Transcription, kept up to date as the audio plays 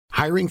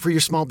Hiring for your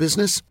small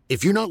business?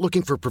 If you're not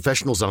looking for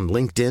professionals on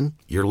LinkedIn,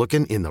 you're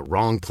looking in the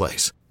wrong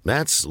place.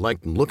 That's like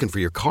looking for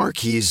your car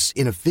keys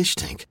in a fish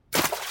tank.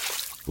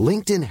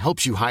 LinkedIn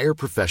helps you hire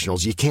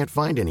professionals you can't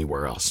find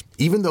anywhere else,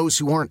 even those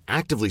who aren't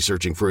actively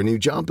searching for a new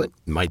job but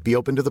might be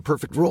open to the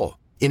perfect role.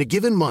 In a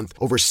given month,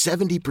 over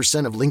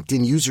 70% of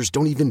LinkedIn users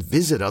don't even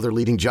visit other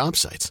leading job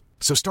sites.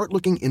 So start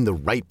looking in the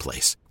right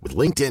place. With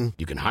LinkedIn,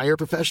 you can hire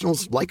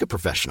professionals like a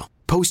professional.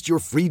 Post your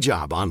free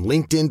job on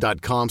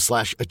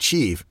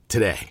linkedin.com/achieve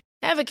today.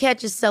 Ever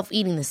catch yourself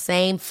eating the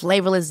same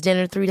flavorless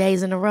dinner 3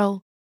 days in a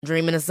row?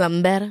 Dreaming of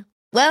something better?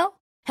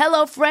 Well,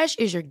 HelloFresh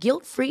is your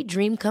guilt-free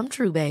dream come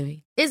true,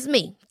 baby. It's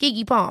me,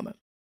 Keke Palmer.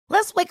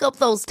 Let's wake up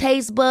those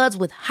taste buds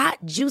with hot,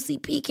 juicy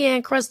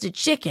pecan-crusted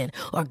chicken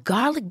or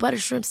garlic butter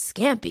shrimp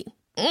scampi.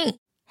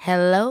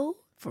 Hello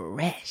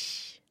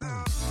Fresh.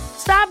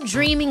 Stop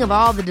dreaming of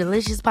all the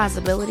delicious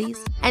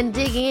possibilities and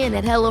dig in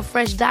at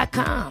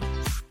HelloFresh.com.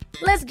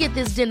 Let's get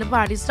this dinner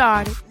party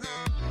started.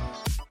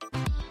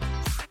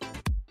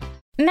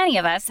 Many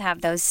of us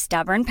have those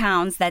stubborn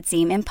pounds that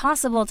seem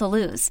impossible to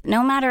lose,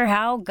 no matter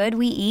how good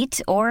we eat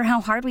or how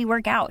hard we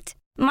work out.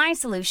 My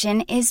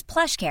solution is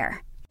PlushCare.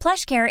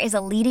 PlushCare is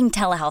a leading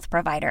telehealth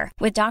provider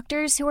with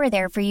doctors who are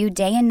there for you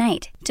day and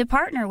night to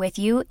partner with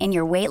you in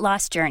your weight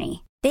loss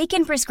journey. They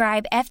can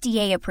prescribe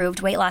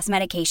FDA-approved weight loss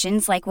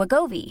medications like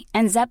Wegovy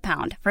and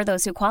Zepbound for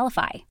those who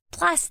qualify.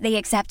 Plus, they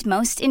accept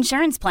most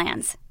insurance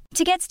plans.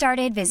 To get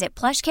started, visit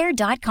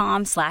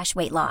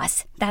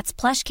plushcare.com/weightloss. That's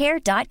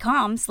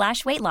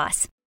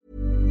plushcare.com/weightloss.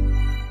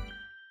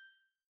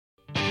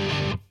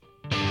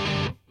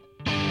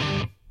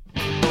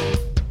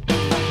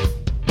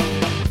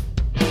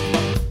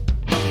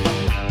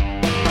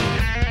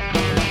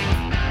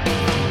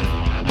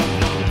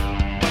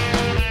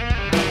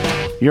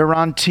 You're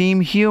on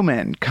Team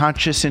Human,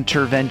 Conscious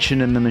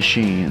Intervention in the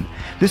Machine.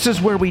 This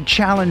is where we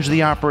challenge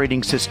the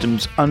operating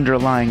systems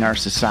underlying our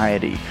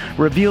society,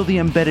 reveal the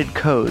embedded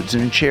codes,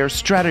 and share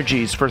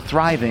strategies for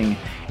thriving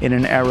in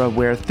an era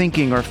where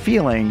thinking or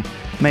feeling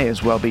may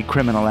as well be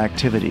criminal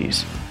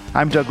activities.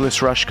 I'm Douglas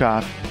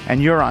Rushkoff,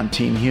 and you're on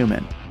Team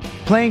Human.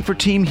 Playing for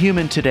Team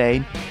Human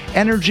today,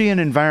 energy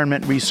and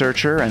environment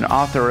researcher and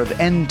author of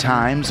End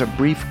Times, A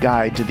Brief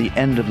Guide to the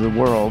End of the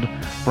World,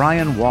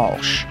 Brian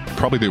Walsh.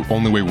 Probably the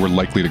only way we're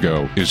likely to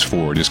go is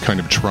forward, is kind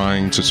of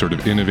trying to sort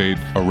of innovate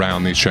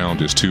around these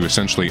challenges to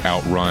essentially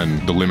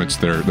outrun the limits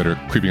that are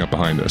creeping up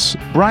behind us.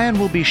 Brian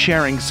will be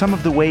sharing some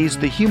of the ways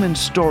the human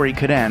story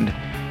could end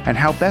and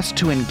how best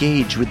to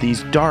engage with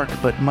these dark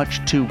but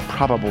much too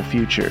probable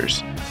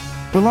futures.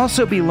 We'll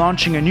also be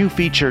launching a new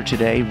feature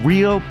today,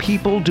 Real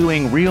People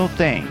Doing Real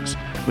Things,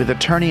 with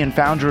attorney and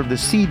founder of the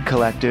Seed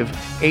Collective,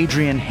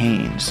 Adrian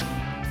Haynes.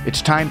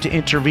 It's time to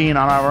intervene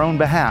on our own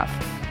behalf.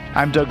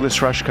 I'm Douglas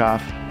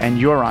Rushkoff, and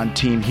you're on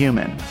Team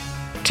Human.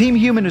 Team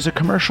Human is a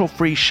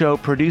commercial-free show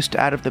produced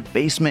out of the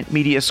Basement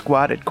Media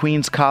Squad at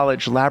Queens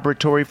College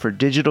Laboratory for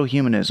Digital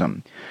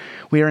Humanism.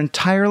 We are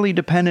entirely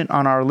dependent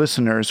on our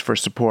listeners for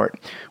support,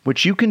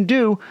 which you can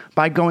do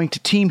by going to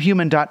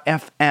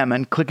teamhuman.fm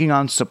and clicking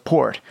on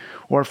support,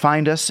 or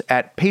find us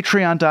at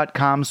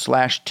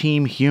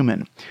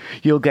patreon.com/teamhuman.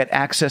 You'll get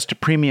access to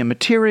premium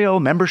material,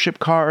 membership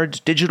cards,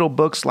 digital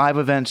books, live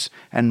events,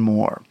 and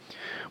more.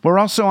 We're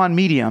also on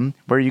Medium,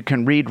 where you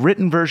can read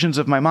written versions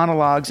of my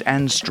monologues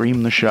and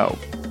stream the show.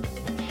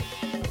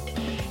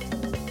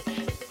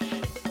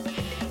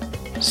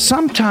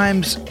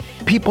 Sometimes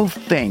people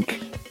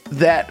think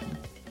that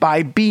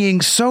by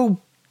being so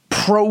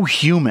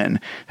pro-human,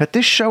 that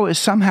this show is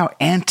somehow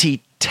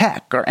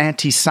anti-tech or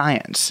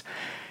anti-science.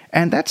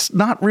 And that's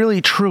not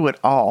really true at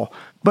all.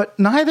 But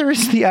neither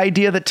is the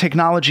idea that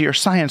technology or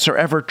science are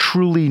ever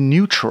truly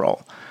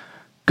neutral.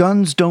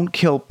 Guns don't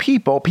kill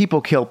people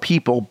kill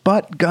people,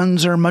 but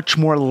guns are much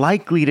more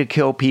likely to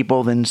kill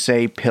people than,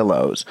 say,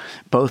 pillows.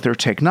 Both are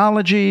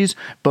technologies,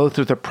 both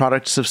are the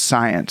products of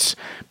science,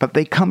 but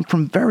they come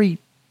from very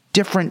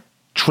different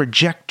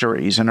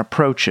trajectories and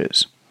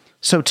approaches.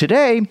 So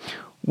today,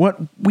 what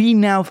we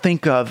now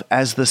think of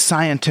as the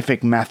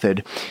scientific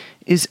method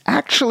is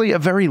actually a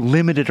very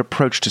limited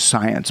approach to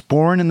science,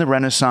 born in the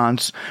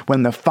Renaissance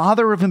when the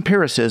father of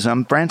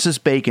empiricism, Francis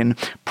Bacon,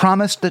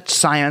 promised that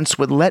science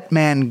would let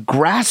man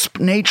grasp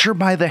nature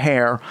by the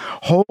hair,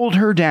 hold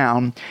her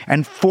down,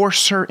 and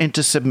force her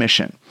into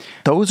submission.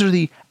 Those are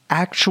the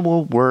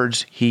actual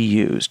words he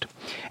used.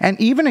 And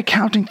even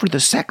accounting for the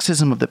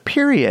sexism of the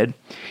period,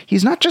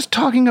 he's not just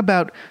talking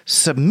about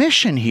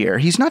submission here.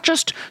 He's not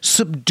just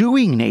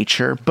subduing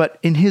nature, but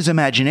in his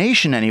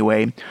imagination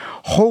anyway,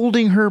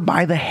 holding her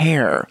by the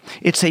hair.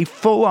 It's a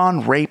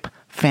full-on rape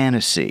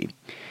fantasy.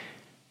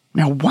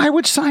 Now, why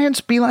would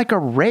science be like a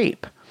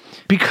rape?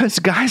 Because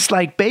guys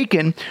like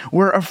Bacon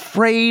were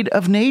afraid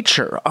of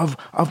nature, of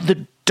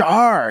the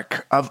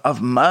dark,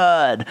 of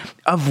mud,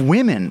 of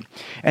women.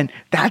 And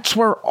that's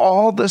where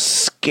all the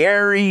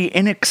scary,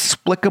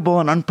 inexplicable,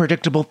 and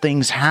unpredictable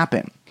things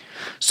happen.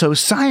 So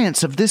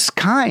science of this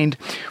kind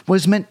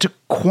was meant to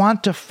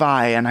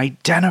quantify and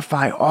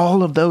identify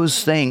all of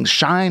those things,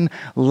 shine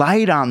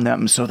light on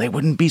them so they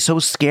wouldn't be so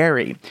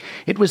scary.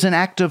 It was an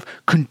act of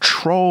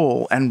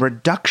control and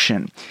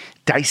reduction,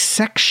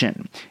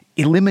 dissection,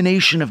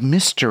 elimination of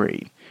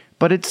mystery.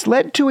 But it's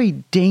led to a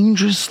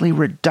dangerously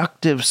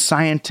reductive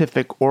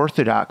scientific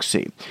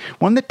orthodoxy,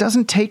 one that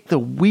doesn't take the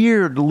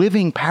weird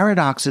living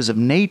paradoxes of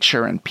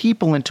nature and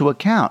people into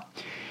account.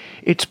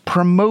 It's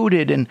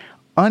promoted an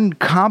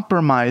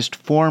uncompromised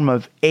form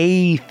of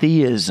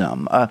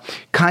atheism, a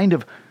kind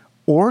of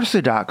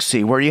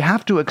orthodoxy where you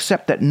have to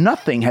accept that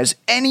nothing has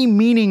any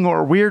meaning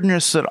or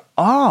weirdness at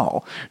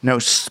all. No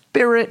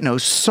spirit, no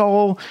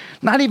soul,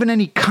 not even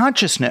any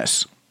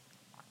consciousness.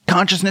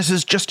 Consciousness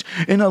is just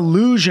an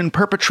illusion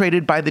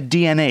perpetrated by the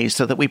DNA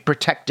so that we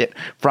protect it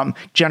from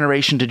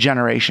generation to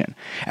generation.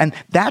 And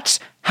that's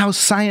how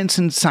science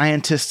and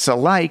scientists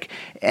alike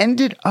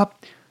ended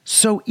up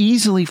so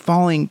easily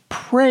falling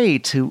prey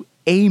to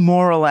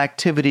amoral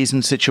activities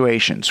and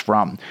situations,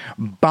 from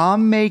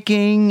bomb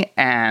making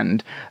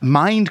and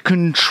mind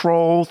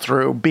control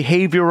through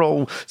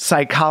behavioral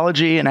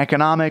psychology and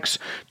economics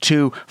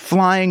to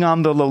flying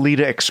on the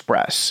Lolita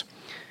Express.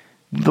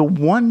 The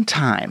one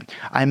time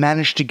I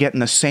managed to get in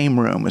the same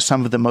room with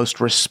some of the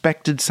most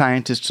respected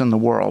scientists in the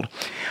world,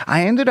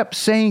 I ended up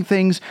saying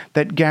things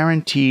that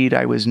guaranteed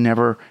I was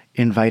never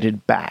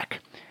invited back.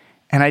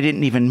 And I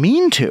didn't even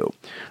mean to.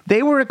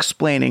 They were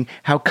explaining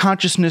how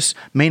consciousness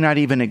may not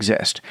even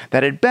exist,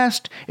 that at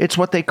best it's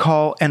what they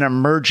call an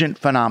emergent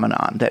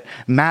phenomenon, that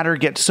matter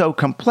gets so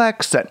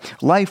complex that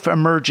life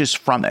emerges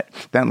from it.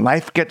 Then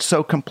life gets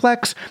so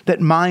complex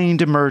that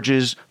mind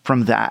emerges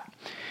from that.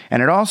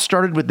 And it all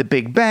started with the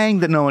Big Bang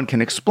that no one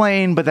can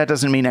explain, but that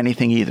doesn't mean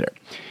anything either.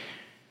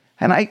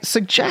 And I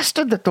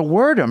suggested that the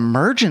word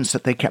emergence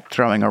that they kept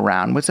throwing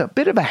around was a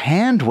bit of a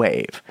hand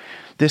wave.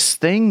 This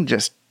thing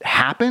just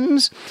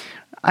happens.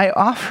 I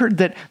offered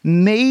that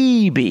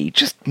maybe,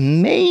 just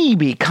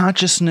maybe,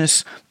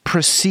 consciousness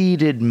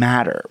preceded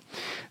matter.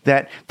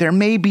 That there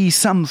may be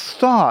some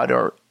thought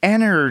or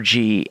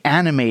energy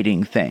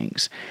animating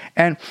things.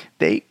 And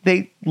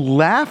they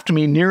laughed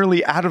me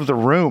nearly out of the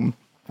room.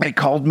 They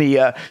called me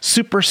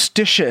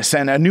superstitious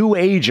and a new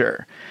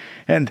ager,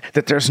 and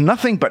that there's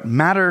nothing but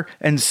matter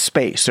and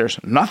space. There's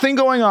nothing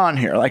going on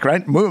here. Like,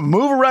 right,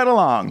 move right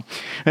along.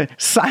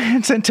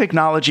 Science and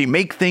technology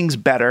make things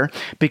better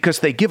because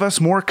they give us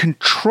more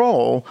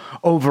control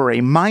over a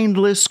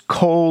mindless,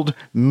 cold,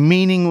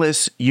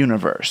 meaningless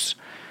universe.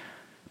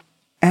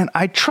 And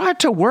I tried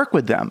to work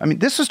with them. I mean,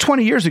 this was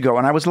 20 years ago,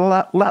 and I was a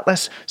lot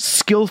less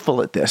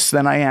skillful at this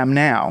than I am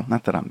now.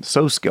 Not that I'm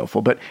so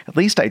skillful, but at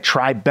least I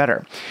tried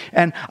better.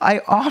 And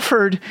I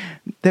offered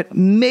that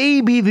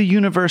maybe the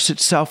universe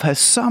itself has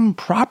some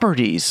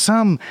properties,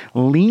 some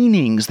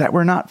leanings that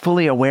we're not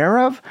fully aware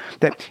of.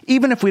 That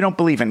even if we don't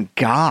believe in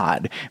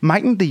God,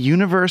 mightn't the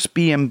universe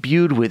be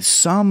imbued with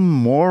some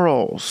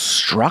moral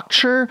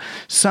structure,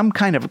 some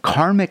kind of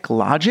karmic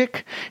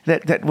logic,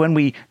 that when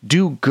we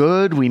do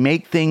good, we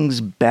make things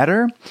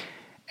better?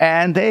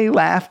 And they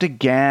laughed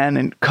again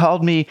and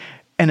called me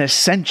an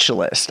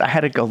essentialist. I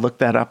had to go look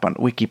that up on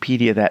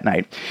Wikipedia that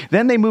night.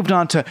 Then they moved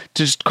on to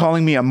just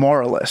calling me a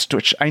moralist,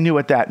 which I knew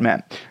what that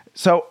meant.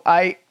 So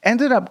I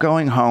ended up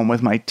going home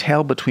with my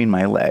tail between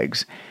my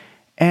legs.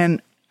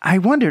 And I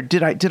wondered,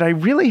 did I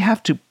really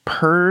have to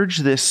purge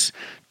this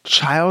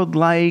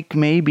childlike,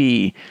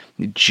 maybe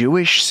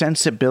Jewish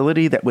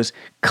sensibility that was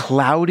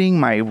clouding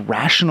my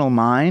rational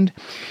mind?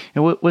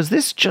 Was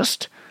this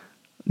just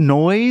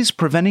noise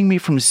preventing me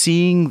from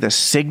seeing the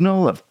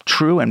signal of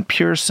true and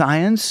pure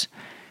science?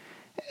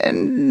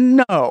 And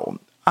no,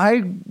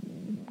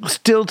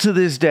 still to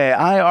this day,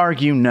 I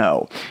argue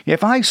no.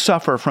 If I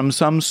suffer from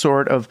some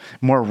sort of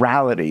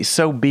morality,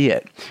 so be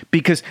it.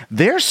 Because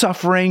they're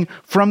suffering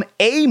from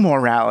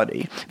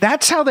amorality.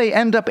 That's how they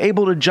end up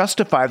able to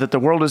justify that the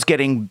world is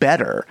getting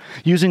better,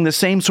 using the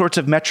same sorts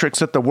of metrics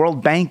that the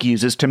World Bank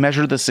uses to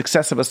measure the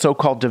success of a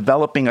so-called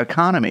developing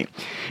economy.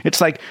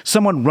 It's like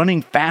someone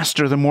running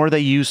faster the more they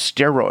use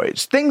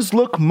steroids. Things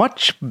look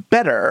much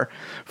better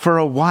for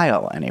a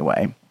while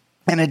anyway.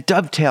 And it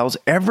dovetails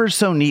ever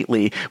so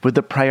neatly with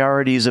the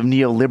priorities of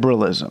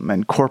neoliberalism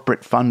and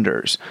corporate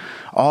funders,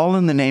 all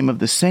in the name of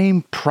the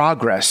same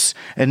progress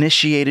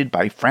initiated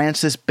by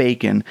Francis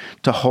Bacon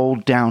to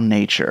hold down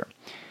nature.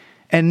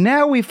 And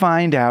now we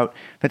find out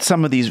that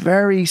some of these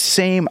very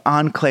same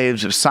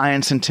enclaves of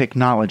science and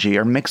technology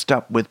are mixed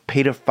up with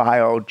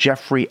pedophile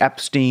Jeffrey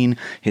Epstein,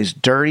 his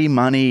dirty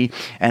money,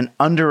 and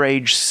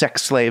underage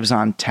sex slaves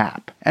on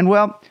tap. And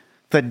well,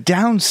 the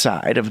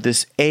downside of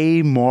this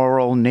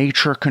amoral,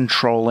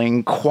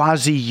 nature-controlling,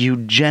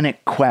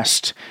 quasi-eugenic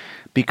quest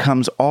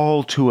becomes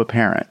all too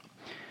apparent.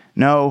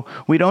 No,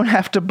 we don't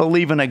have to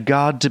believe in a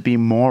God to be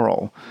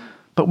moral,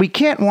 but we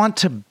can't want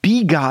to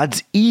be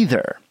gods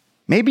either.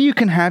 Maybe you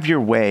can have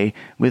your way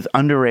with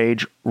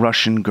underage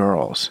Russian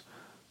girls,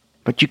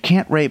 but you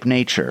can't rape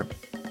nature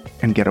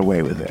and get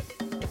away with it.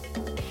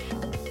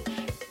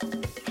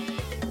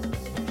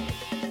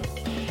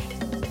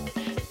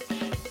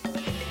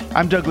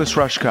 I'm Douglas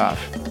Rushkoff,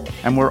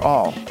 and we're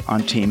all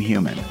on Team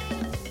Human.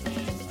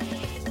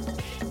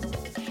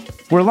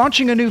 We're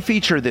launching a new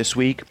feature this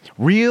week,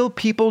 Real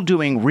People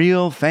Doing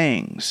Real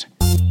Things.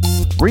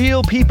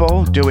 Real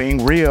people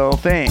doing real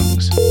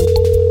things.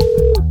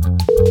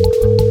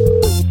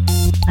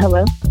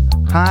 Hello?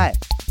 Hi.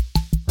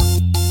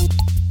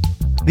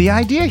 The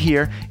idea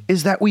here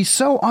is that we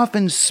so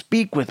often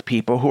speak with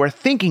people who are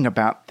thinking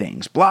about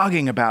things,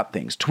 blogging about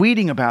things,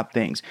 tweeting about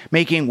things,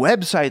 making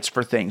websites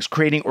for things,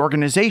 creating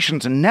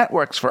organizations and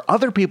networks for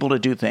other people to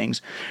do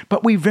things,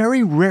 but we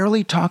very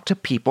rarely talk to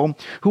people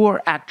who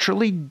are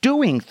actually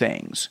doing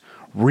things.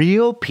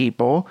 Real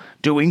people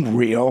doing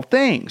real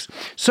things.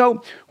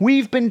 So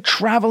we've been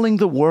traveling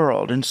the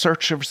world in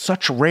search of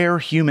such rare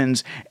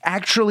humans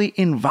actually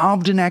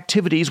involved in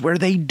activities where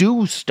they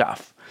do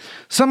stuff.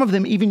 Some of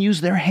them even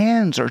use their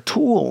hands or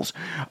tools.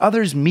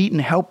 Others meet and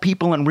help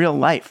people in real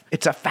life.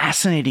 It's a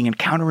fascinating and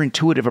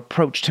counterintuitive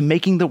approach to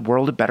making the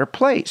world a better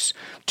place.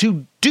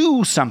 To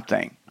do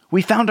something.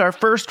 We found our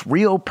first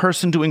real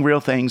person doing real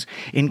things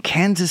in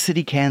Kansas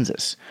City,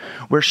 Kansas,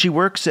 where she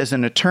works as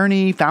an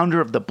attorney, founder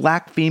of the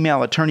Black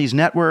Female Attorneys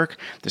Network,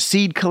 the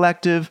Seed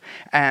Collective,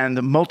 and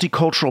the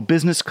Multicultural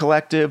Business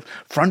Collective,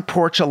 Front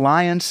Porch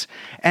Alliance,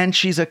 and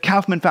she's a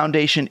Kaufman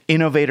Foundation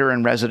Innovator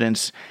in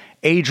Residence,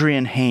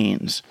 Adrienne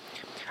Haynes.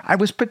 I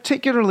was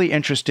particularly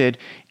interested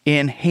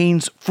in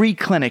Haynes' free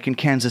clinic in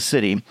Kansas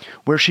City,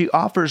 where she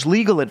offers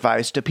legal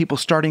advice to people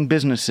starting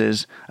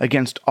businesses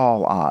against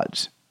all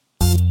odds.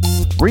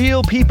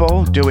 Real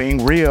people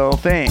doing real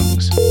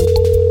things.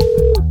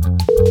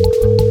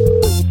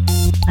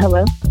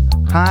 Hello?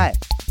 Hi.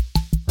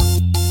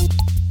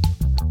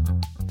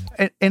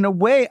 In a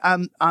way,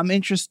 I'm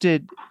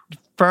interested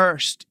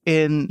first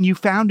in, you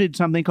founded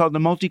something called the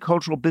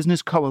Multicultural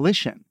Business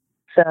Coalition.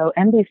 So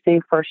NBC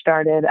first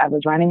started, I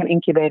was running an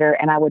incubator,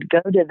 and I would go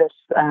to this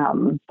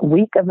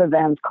week of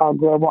events called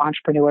Global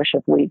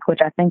Entrepreneurship Week, which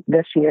I think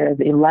this year is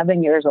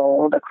 11 years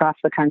old across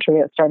the country.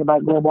 It started by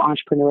Global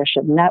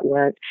Entrepreneurship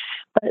Network.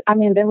 But I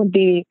mean, there would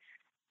be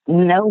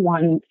no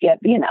one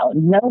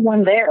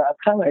there of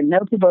color, no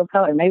people of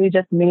color, maybe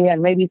just me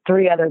and maybe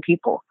 3 other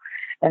people.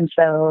 And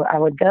so I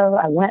would go,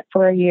 I went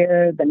for a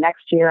year. The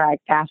next year I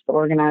asked the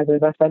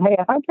organizers, I said, hey,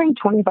 if I bring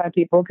 25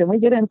 people, can we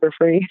get in for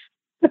free?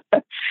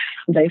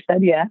 They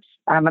said yes.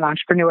 I'm an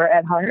entrepreneur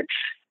at heart.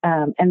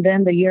 And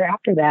then the year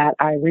after that,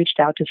 I reached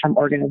out to some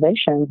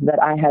organizations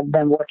that I had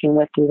been working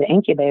with through the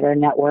incubator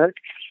network.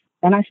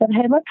 And I said,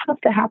 hey, let's host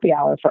a happy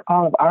hour for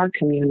all of our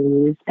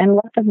communities and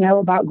let them know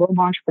about Global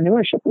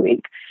Entrepreneurship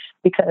Week.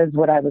 Because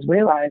what I was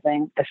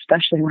realizing,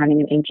 especially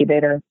running an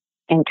incubator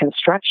in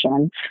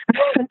construction,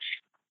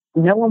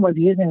 no one was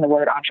using the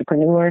word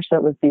entrepreneur. So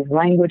it was these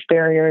language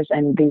barriers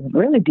and these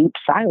really deep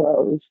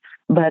silos,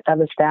 but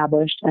of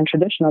established and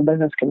traditional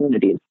business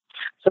communities.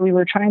 So we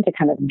were trying to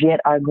kind of get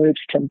our groups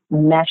to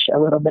mesh a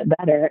little bit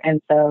better.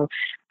 And so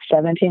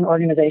 17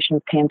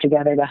 organizations came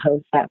together to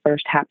host that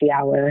first happy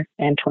hour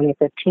in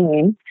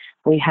 2015.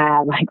 We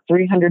had like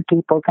 300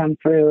 people come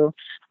through.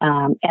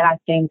 And I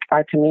think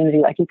our community,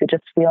 like you could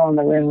just feel in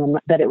the room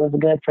that it was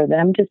good for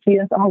them to see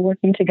us all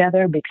working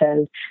together,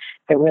 because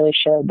it really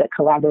showed that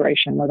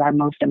collaboration was our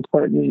most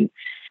important,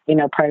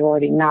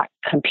 priority, not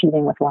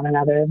competing with one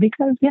another,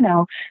 because,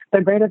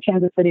 the Greater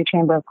Kansas City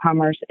Chamber of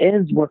Commerce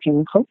is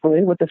working,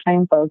 hopefully, with the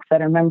same folks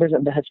that are members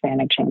of the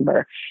Hispanic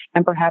Chamber,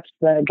 and perhaps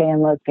the Gay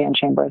and Lesbian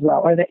Chamber as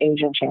well, or the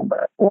Asian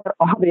Chamber, or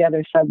all the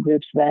other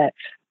subgroups that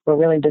were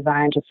really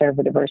designed to serve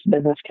a diverse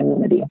business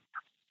community.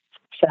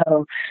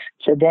 So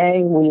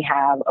today we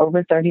have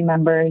over 30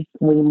 members.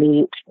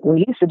 We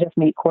used to just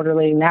meet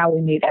quarterly. Now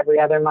we meet every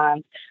other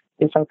month.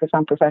 We focus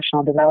on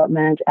professional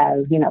development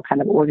as,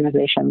 kind of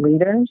organization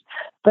leaders,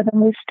 but then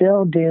we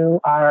still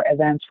do our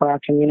events for our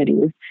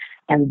communities.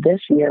 And this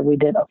year we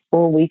did a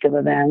full week of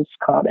events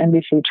called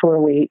NBC Tour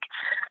Week.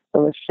 It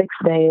was 6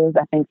 days,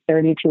 I think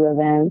 32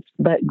 events,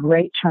 but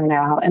great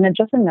turnout. And it's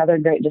just another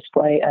great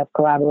display of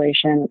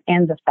collaboration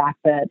and the fact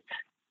that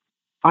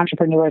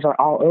entrepreneurs are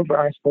all over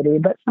our city,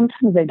 but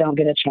sometimes they don't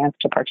get a chance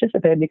to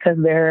participate because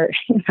they're,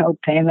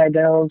 paying their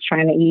bills,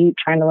 trying to eat,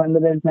 trying to run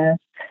the business,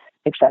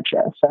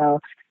 etc. So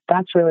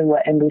that's really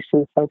what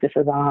NBC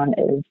focuses on,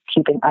 is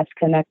keeping us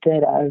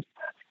connected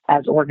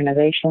as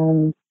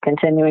organizations,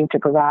 continuing to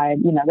provide,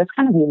 this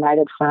kind of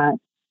united front,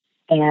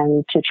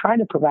 and to try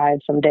to provide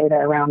some data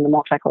around the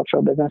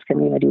multicultural business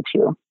community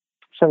too.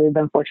 So we've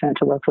been fortunate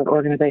to work with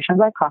organizations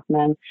like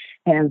Kaufman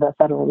and the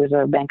Federal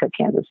Reserve Bank of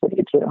Kansas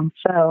City too.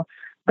 So,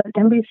 but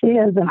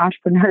NBC is an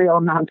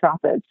entrepreneurial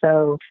nonprofit.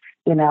 So,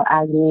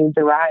 as needs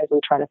arise, we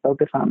try to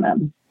focus on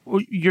them.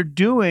 What you're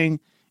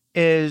doing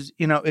is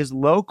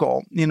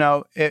local,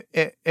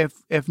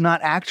 if not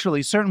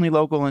actually, certainly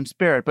local in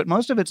spirit, but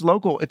most of it's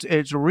local,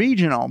 it's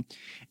regional.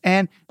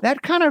 And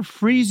that kind of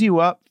frees you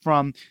up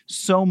from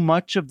so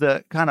much of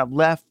the kind of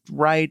left,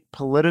 right,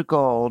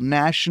 political,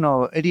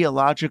 national,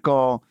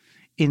 ideological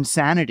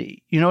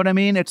insanity. You know what I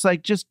mean? It's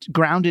like just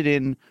grounded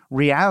in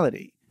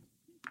reality.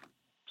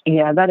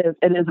 Yeah,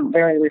 it is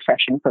very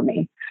refreshing for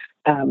me.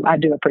 I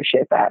do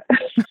appreciate that.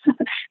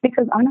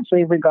 Because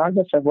honestly,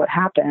 regardless of what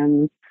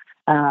happens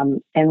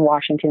in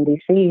Washington,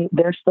 D.C.,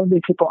 there'll still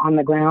be people on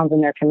the ground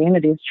in their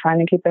communities trying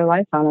to keep their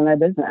lights on in their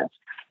business,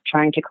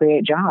 trying to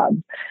create jobs.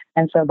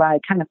 And so by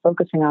kind of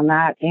focusing on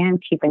that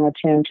and keeping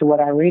attuned to what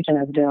our region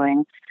is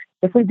doing,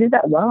 if we do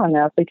that well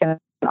enough, we can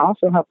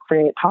also help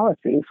create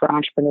policy for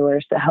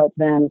entrepreneurs to help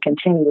them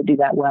continue to do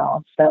that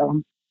well.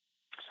 So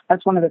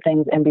that's one of the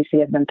things NBC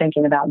has been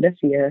thinking about this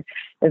year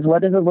is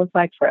what does it look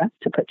like for us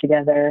to put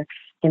together,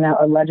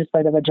 a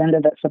legislative agenda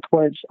that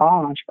supports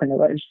all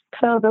entrepreneurs.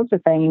 So those are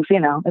things,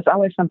 it's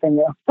always something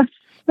new.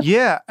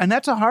 Yeah. And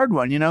that's a hard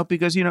one,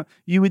 because,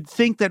 you would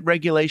think that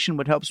regulation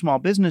would help small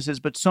businesses,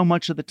 but so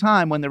much of the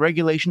time when the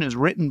regulation is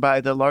written by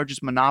the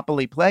largest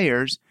monopoly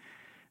players,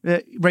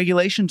 the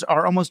regulations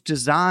are almost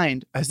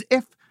designed as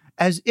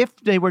if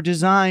they were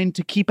designed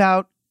to keep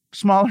out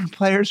smaller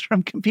players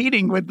from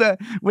competing with the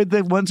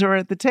ones who are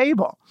at the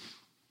table.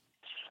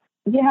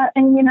 Yeah,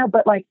 and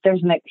but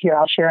there's here,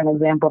 I'll share an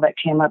example that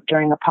came up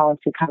during a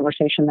policy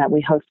conversation that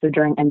we hosted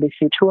during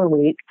NBC Tour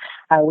Week.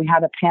 We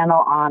had a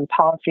panel on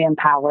policy and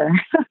power.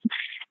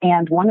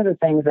 And one of the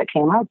things that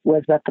came up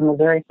was that the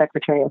Missouri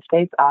Secretary of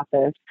State's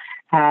office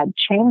had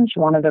changed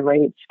one of the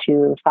rates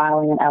to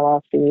filing an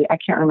LLC. I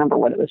can't remember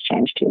what it was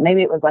changed to.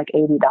 Maybe it was like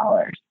 $80.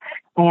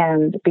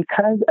 And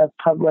because of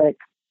public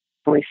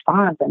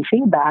response and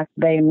feedback,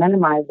 they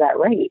minimized that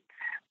rate.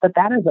 But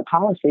that is a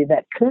policy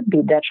that could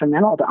be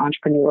detrimental to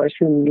entrepreneurs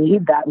who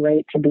need that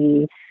rate to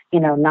be,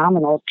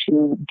 nominal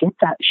to get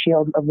that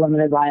shield of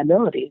limited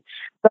liability.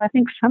 So I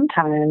think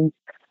sometimes,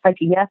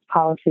 yes,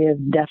 policy is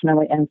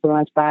definitely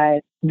influenced by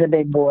the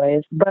big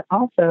boys, but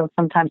also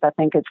sometimes I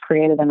think it's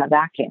created in a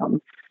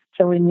vacuum.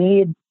 So we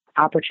need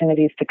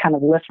opportunities to kind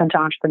of listen to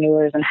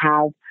entrepreneurs and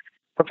have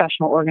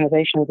professional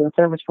organizations and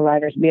service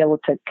providers be able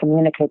to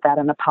communicate that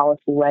in a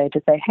policy way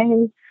to say,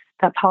 hey,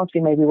 that policy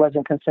maybe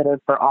wasn't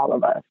considered for all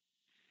of us.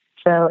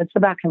 So it's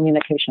about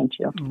communication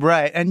too.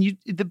 Right. And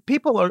the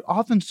people are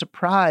often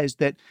surprised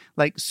that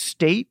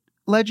state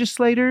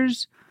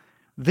legislators,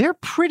 they're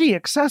pretty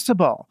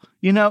accessible.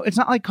 It's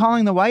not like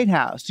calling the White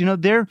House.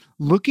 They're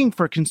looking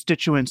for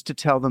constituents to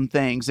tell them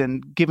things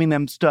and giving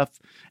them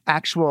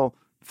actual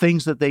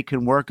things that they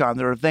can work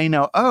on. Or if they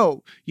know,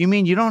 oh, you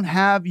mean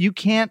you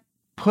can't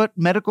put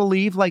medical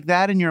leave like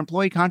that in your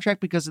employee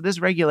contract because of this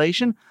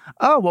regulation?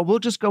 Oh, well, we'll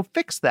just go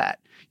fix that.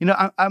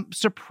 I'm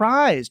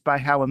surprised by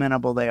how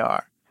amenable they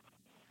are.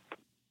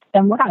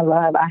 And what I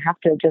love, I have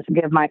to just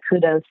give my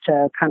kudos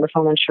to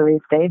Congresswoman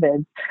Sharice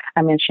Davids.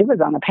 I mean, she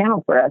was on the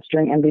panel for us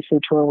during NBC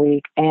Tour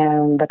Week,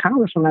 and the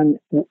Congresswoman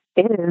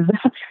is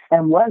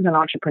and was an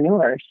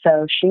entrepreneur.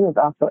 So she is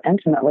also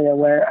intimately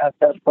aware of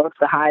both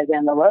the highs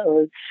and the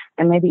lows,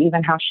 and maybe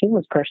even how she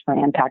was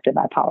personally impacted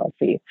by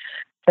policy.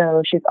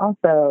 So she's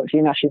also,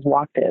 she's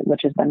walked it,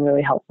 which has been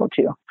really helpful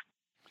too.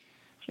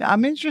 Yeah,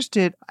 I'm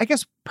interested, I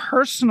guess,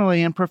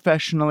 personally and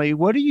professionally,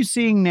 what are you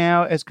seeing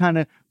now as kind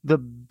of the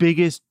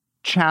biggest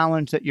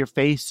challenge that you're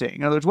facing?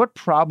 In other words, what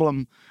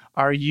problem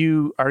are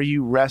you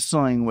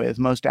wrestling with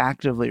most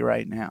actively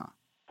right now?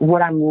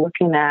 What I'm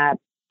looking at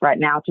right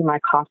now through my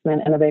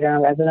Kauffman Innovator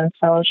in Residence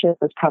Fellowship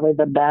is probably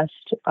the best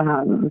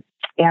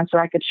answer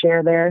I could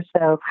share there.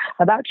 So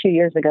about 2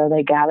 years ago,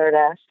 they gathered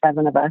us,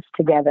 7 of us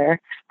together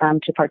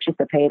to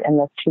participate in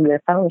this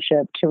 2-year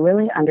fellowship to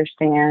really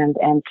understand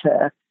and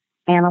to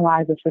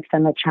analyze a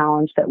systemic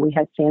challenge that we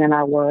had seen in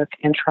our work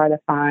and try to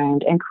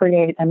find and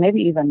create and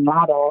maybe even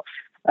model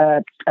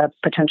a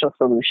potential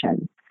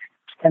solution.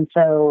 And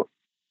so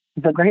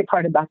the great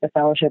part about the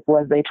fellowship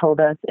was they told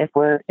us if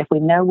we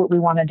know what we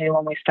want to do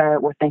when we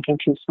start, we're thinking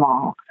too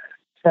small.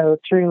 So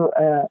through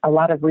a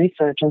lot of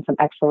research and some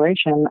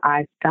exploration,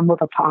 I stumbled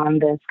upon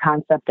this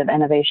concept of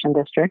innovation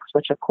districts,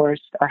 which of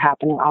course are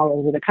happening all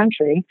over the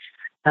country.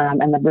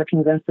 And the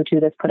Brookings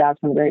Institute has put out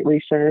some great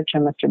research,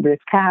 and Mr. Bruce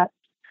Katz.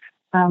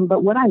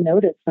 But what I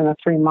noticed in the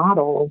 3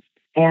 models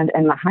and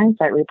in the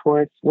hindsight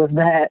reports was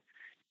that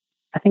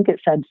I think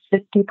it said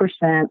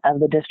 50%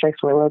 of the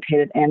districts were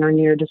located in or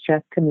near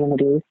distressed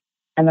communities.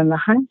 And then the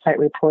hindsight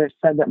report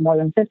said that more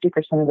than 50%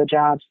 of the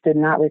jobs did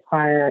not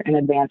require an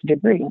advanced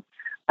degree,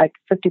 like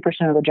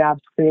 50% of the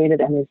jobs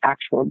created in these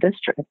actual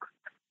districts.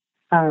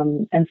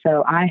 And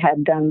so I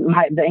had done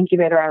the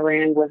incubator I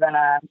ran was in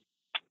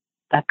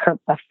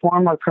a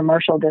former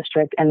commercial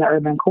district in the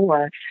urban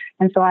core.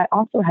 And so I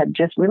also had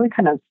just really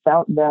kind of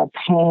felt the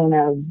pain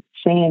of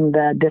seeing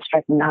the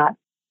district not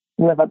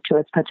live up to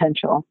its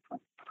potential.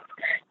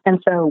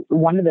 And so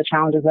one of the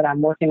challenges that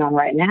I'm working on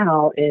right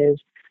now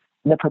is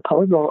the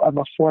proposal of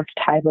a 4th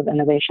type of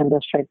innovation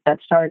district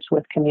that starts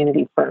with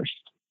community first.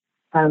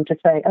 To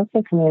say,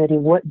 okay, community,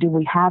 what do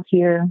we have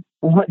here?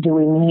 What do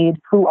we need?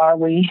 Who are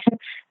we?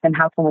 And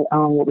how can we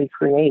own what we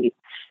create?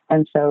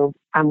 And so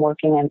I'm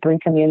working in 3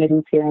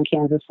 communities here in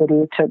Kansas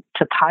City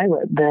to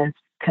pilot this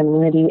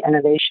community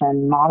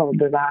innovation model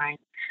design.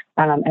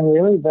 And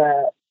really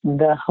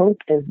the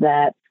hope is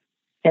that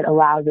it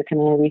allows a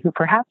community who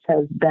perhaps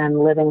has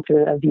been living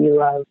through a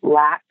view of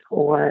lack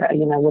or,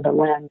 with a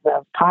lens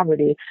of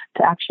poverty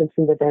to actually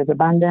see that there's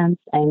abundance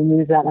and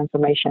use that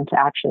information to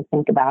actually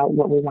think about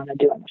what we want to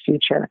do in the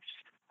future.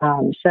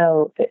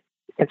 So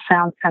it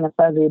sounds kind of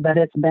fuzzy, but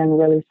it's been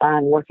really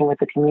fun working with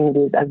the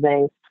communities as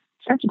they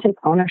start to take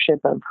ownership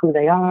of who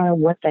they are,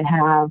 what they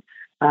have,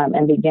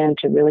 and begin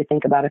to really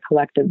think about a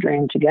collective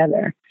dream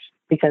together.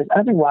 Because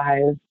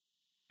otherwise,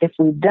 if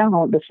we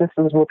don't, the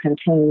systems will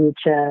continue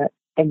to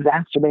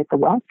exacerbate the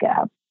wealth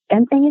gap.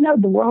 And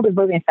the world is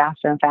moving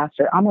faster and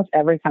faster. Almost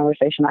every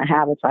conversation I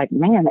have, it's like,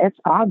 man, it's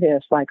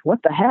obvious. Like, what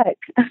the heck?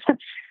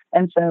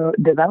 And so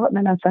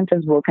development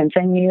incentives will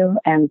continue,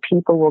 and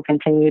people will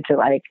continue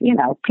to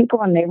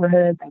people in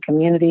neighborhoods and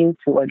communities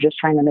who are just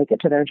trying to make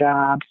it to their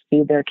jobs,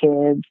 feed their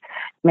kids,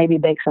 maybe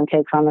bake some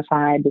cakes on the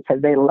side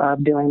because they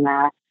love doing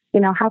that.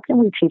 How can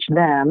we teach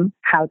them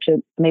how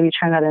to maybe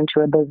turn that into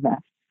a business?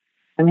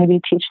 And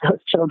maybe teach those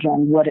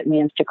children what it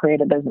means to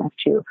create a business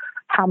too.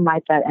 How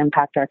might that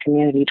impact our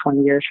community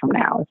 20 years from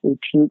now if we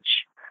teach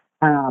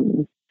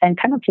and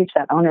kind of teach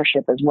that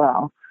ownership as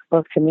well,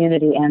 both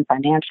community and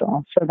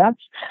financial. So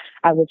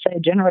I would say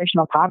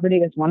generational poverty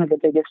is one of the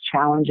biggest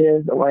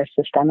challenges or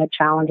systemic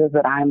challenges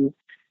that I'm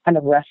kind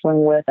of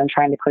wrestling with and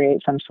trying to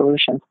create some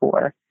solutions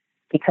for,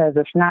 because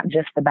it's not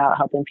just about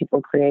helping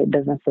people create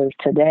businesses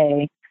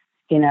today.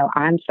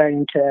 I'm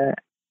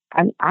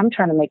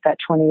trying to make that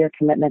 20-year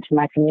commitment to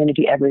my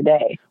community every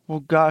day.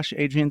 Well, gosh,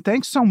 Adrienne,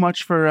 thanks so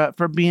much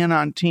for being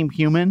on Team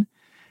Human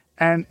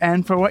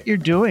and for what you're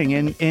doing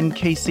in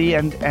KC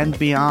and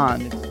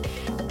beyond.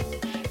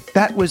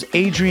 That was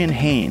Adrienne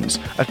Haynes,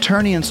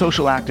 attorney and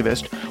social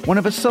activist, one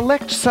of a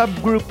select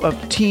subgroup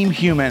of Team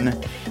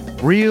Human,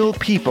 real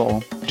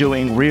people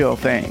doing real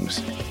things.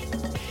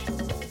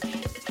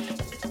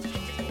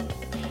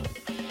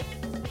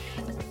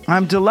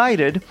 I'm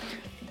delighted,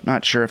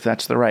 not sure if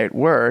that's the right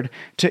word,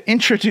 to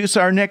introduce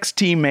our next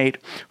teammate,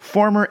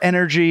 former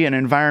energy and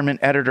environment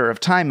editor of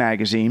Time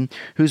magazine,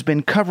 who's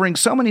been covering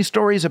so many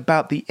stories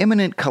about the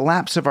imminent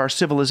collapse of our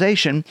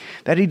civilization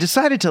that he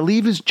decided to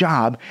leave his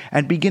job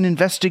and begin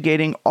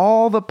investigating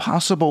all the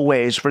possible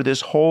ways for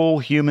this whole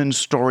human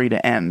story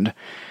to end,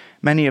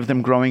 many of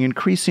them growing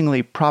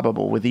increasingly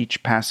probable with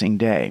each passing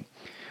day.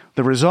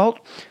 The result?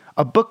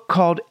 A book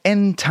called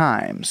End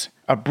Times,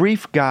 A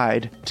Brief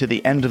Guide to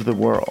the End of the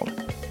World.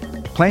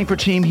 Playing for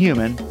Team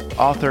Human,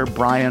 author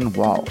Brian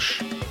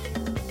Walsh.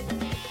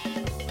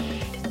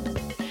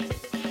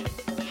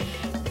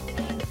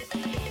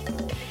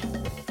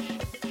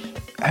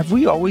 Have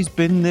we always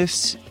been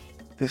this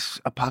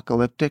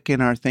apocalyptic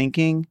in our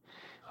thinking?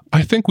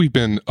 I think we've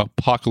been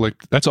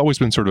apocalyptic. That's always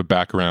been sort of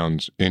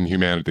background in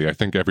humanity. I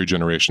think every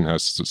generation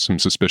has some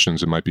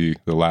suspicions it might be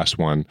the last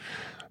one.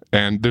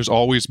 And there's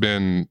always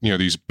been,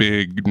 these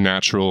big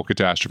natural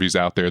catastrophes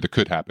out there that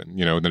could happen,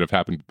 that have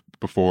happened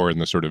before in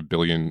the sort of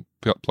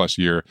billion-plus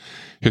year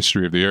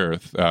history of the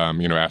Earth.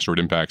 Asteroid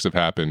impacts have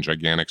happened,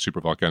 gigantic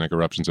supervolcanic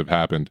eruptions have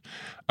happened.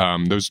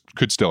 Those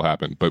could still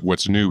happen. But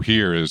what's new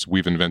here is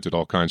we've invented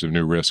all kinds of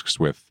new risks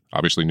with,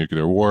 obviously,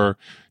 nuclear war,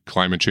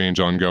 climate change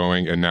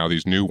ongoing, and now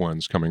these new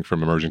ones coming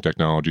from emerging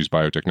technologies,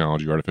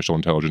 biotechnology, artificial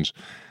intelligence.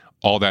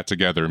 All that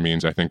together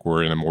means I think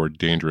we're in a more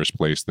dangerous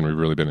place than we've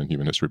really been in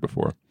human history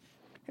before.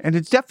 And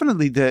it's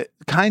definitely the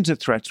kinds of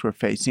threats we're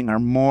facing are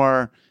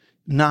more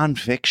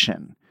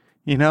nonfiction.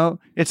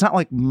 It's not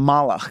like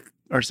Moloch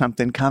or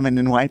something coming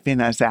and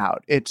wiping us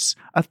out. It's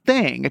a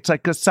thing. It's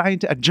like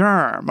a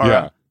germ.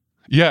 Or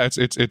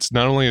It's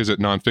not only is it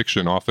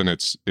nonfiction, often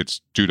it's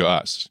due to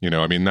us.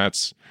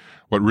 That's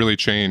what really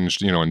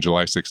changed, on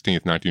July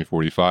 16th,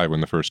 1945,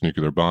 when the first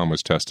nuclear bomb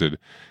was tested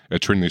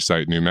at Trinity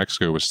Site, New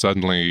Mexico, was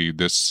suddenly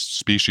this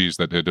species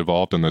that had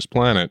evolved on this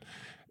planet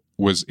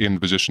was in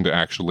position to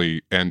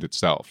actually end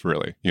itself,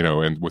 really,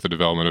 and with the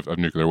development of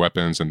nuclear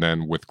weapons, and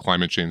then with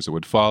climate change that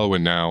would follow,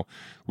 and now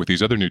with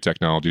these other new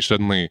technologies,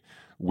 suddenly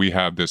we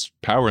have this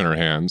power in our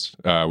hands.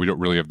 We don't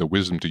really have the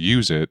wisdom to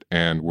use it,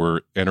 and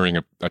we're entering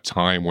a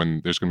time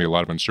when there's going to be a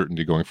lot of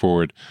uncertainty going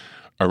forward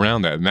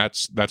around that, and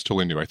that's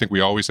totally new. I think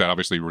we always had,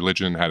 obviously,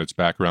 religion had its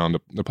background,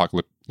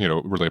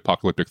 really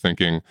apocalyptic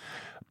thinking,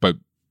 but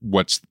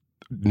what's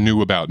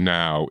new about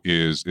now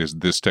is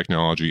this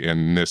technology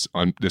and this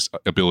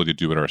ability to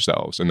do it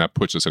ourselves, and that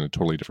puts us in a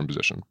totally different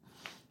position.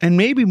 And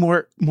maybe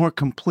more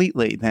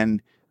completely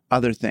than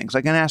other things.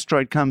 Like an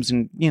asteroid comes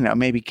and,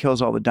 maybe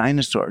kills all the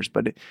dinosaurs,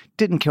 but it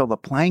didn't kill the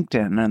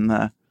plankton and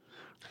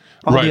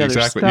all the other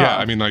exactly.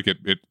 stuff. Yeah,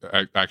 it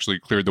actually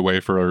cleared the way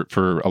for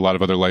a lot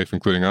of other life,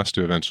 including us,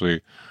 to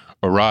eventually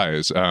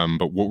arise.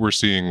 But what we're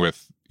seeing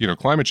with,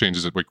 climate change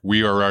is that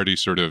we are already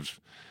sort of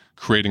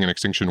creating an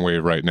extinction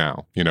wave right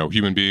now.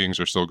 Human beings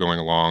are still going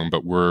along,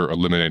 but we're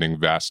eliminating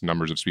vast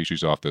numbers of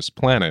species off this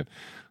planet.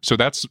 So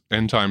that's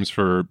end times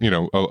for,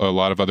 a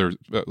lot of other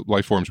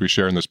life forms we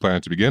share on this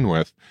planet to begin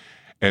with.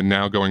 And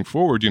now going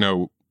forward,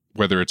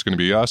 whether it's going to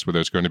be us, whether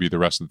it's going to be the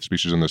rest of the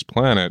species on this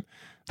planet,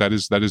 that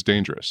is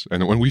dangerous.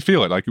 And when we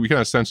feel it, we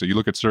kind of sense it. You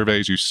look at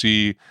surveys, you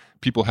see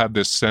people have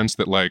this sense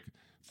that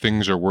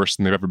things are worse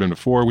than they've ever been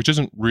before, which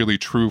isn't really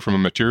true from a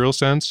material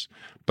sense,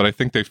 but I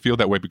think they feel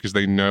that way because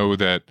they know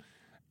that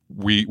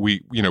we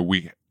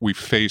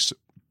face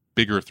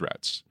bigger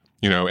threats,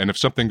 and if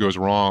something goes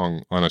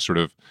wrong on a sort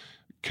of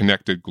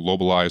connected,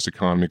 globalized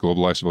economy,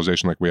 globalized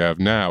civilization like we have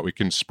now, it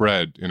can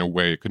spread in a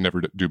way it could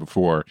never do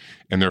before,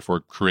 and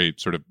therefore create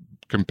sort of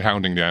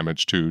compounding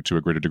damage to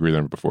a greater degree than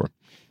ever before.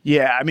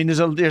 Yeah, I mean, there's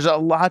a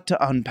lot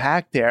to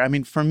unpack there. I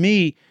mean, for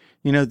me,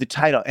 the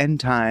title "End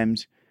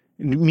Times"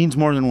 means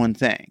more than one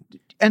thing.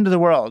 End of the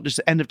world, just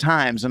end of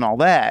times, and all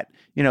that.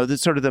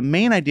 That's sort of the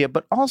main idea.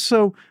 But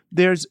also,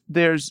 there's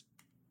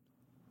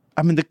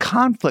the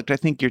conflict I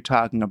think you're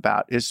talking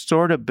about is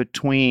sort of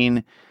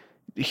between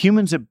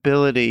humans'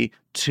 ability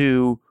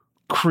to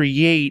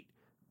create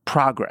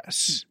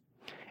progress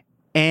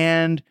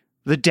and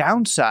the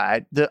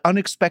downside, the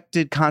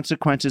unexpected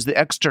consequences, the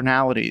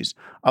externalities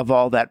of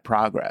all that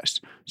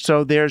progress.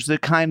 So there's the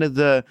kind of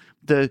the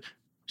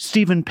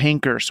Steven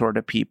Pinker sort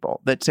of people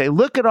that say,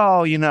 look at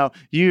all,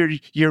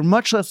 you're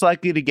much less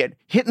likely to get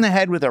hit in the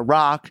head with a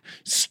rock,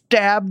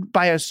 stabbed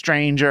by a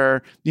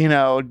stranger,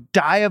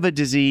 die of a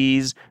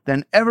disease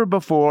than ever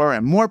before,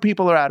 and more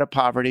people are out of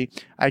poverty.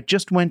 I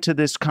just went to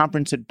this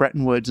conference at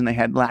Bretton Woods, and they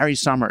had Larry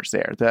Summers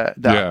there,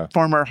 the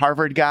former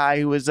Harvard guy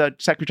who was a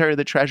Secretary of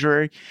the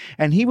Treasury.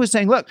 And he was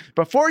saying, look,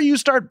 before you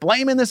start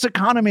blaming this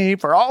economy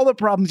for all the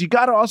problems, you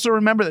got to also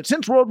remember that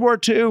since World War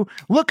II,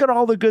 look at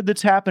all the good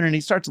that's happened. And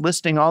he starts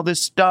listing all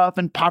this stuff,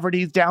 and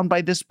poverty is down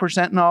by this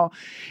percent and all.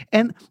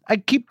 And I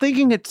keep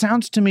thinking it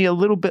sounds to me a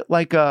little bit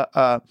like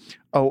a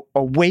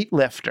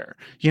weightlifter,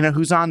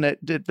 who's on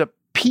the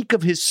peak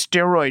of his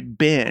steroid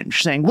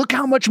binge saying, look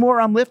how much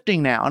more I'm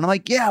lifting now. And I'm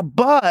like, yeah,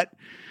 but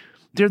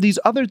there are these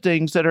other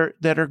things that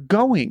are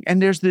going.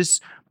 And there's this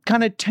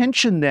kind of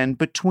tension then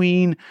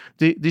between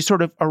the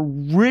sort of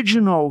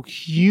original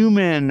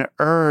human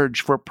urge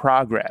for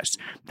progress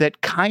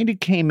that kind of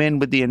came in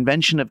with the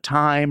invention of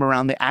time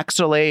around the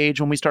Axle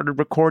Age when we started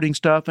recording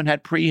stuff and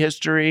had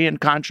prehistory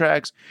and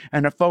contracts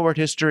and a forward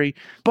history.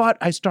 But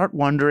I start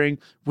wondering,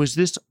 was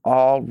this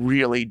all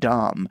really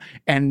dumb?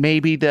 And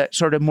maybe the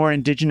sort of more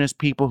indigenous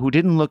people who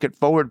didn't look at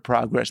forward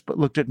progress but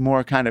looked at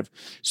more kind of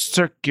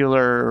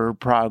circular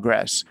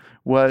progress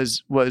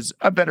was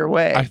a better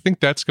way. I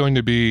think that's going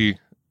to be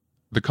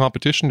the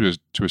competition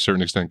to a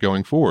certain extent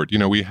going forward.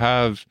 We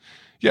have,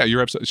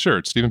 you're absolutely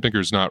sure. Steven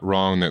Pinker's not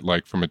wrong that,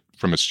 like, from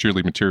a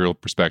sheerly material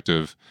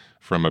perspective,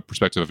 from a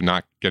perspective of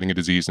not getting a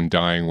disease and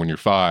dying when you're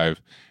 5,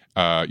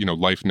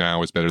 life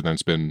now is better than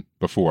it's been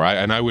before.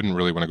 I wouldn't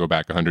really want to go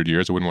back 100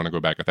 years. I wouldn't want to go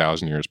back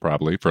 1,000 years,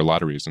 probably, for a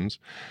lot of reasons.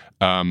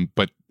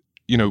 But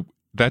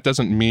that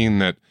doesn't mean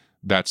that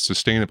that's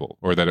sustainable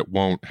or that it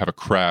won't have a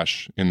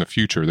crash in the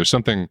future. There's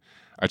something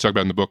I talk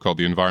about in the book called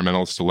the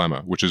environmentalist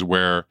dilemma, which is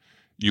where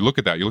you look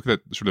at that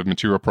sort of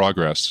material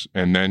progress,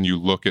 and then you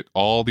look at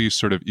all these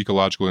sort of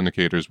ecological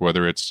indicators,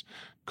 whether it's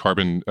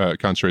carbon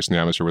concentration in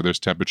the atmosphere, whether it's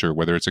temperature,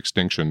 whether it's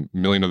extinction, a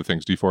million other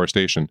things,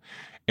 deforestation,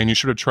 and you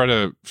sort of try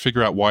to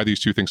figure out why these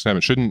two things happen.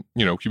 Shouldn't,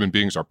 human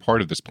beings are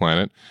part of this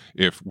planet.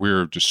 If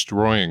we're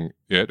destroying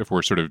it, if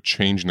we're sort of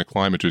changing the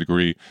climate to a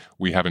degree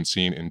we haven't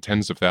seen in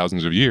tens of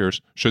thousands of years,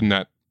 shouldn't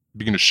that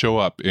begin to show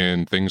up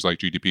in things like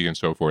GDP and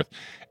so forth?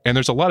 And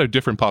there's a lot of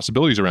different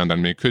possibilities around that. I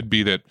mean, it could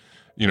be that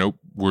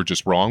we're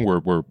just wrong.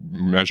 We're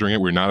measuring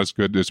it. We're not as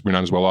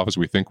well off as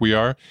we think we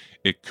are.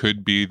 It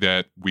could be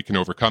that we can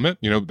overcome it.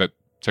 That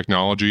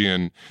technology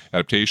and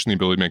adaptation, the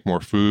ability to make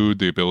more food,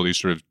 the ability to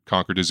sort of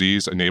conquer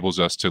disease enables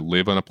us to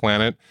live on a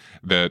planet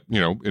that,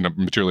 in a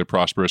materially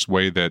prosperous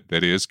way that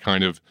is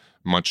kind of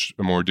much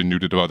more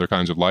denuded of other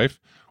kinds of life.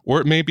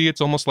 Or maybe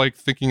it's almost like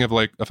thinking of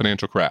like a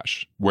financial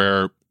crash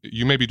where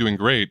you may be doing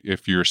great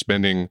if you're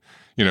spending,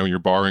 you're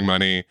borrowing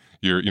money,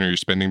 you're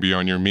spending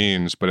beyond your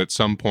means, but at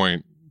some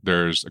point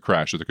there's a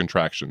crash or the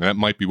contraction. And that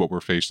might be what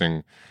we're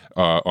facing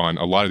on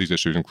a lot of these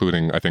issues,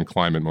 including, I think,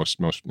 climate most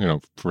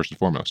first and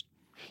foremost.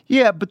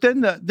 Yeah, but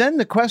then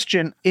the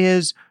question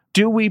is,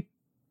 do we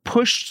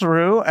push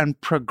through and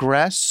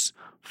progress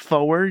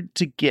forward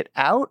to get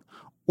out,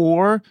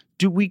 or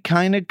do we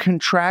kind of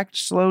contract,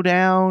 slow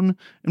down,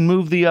 and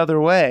move the other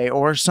way,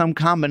 or some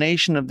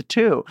combination of the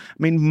two? I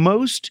mean,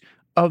 most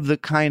of the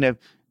kind of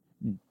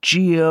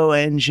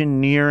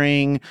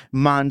geoengineering,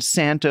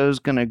 Monsanto's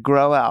going to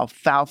grow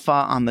alfalfa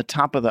on the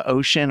top of the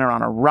ocean or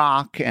on a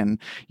rock, and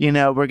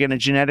we're going to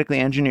genetically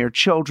engineer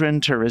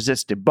children to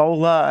resist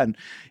Ebola,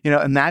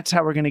 and that's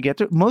how we're going to get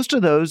through. Most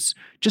of those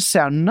just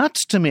sound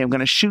nuts to me. I'm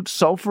going to shoot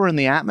sulfur in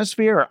the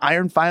atmosphere or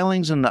iron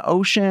filings in the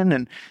ocean,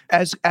 and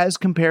as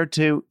compared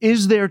to,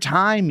 is there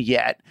time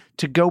yet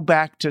to go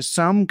back to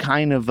some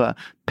kind of a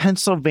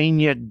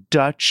Pennsylvania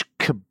Dutch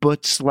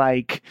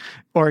kibbutz-like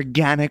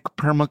organic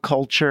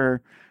permaculture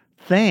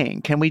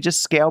thing? Can we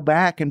just scale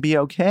back and be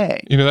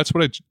okay? That's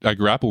what I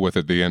grapple with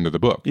at the end of the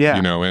book. Yeah.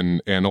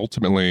 And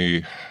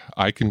ultimately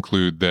I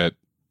conclude that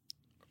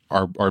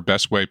our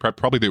best way,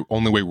 probably the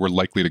only way we're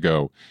likely to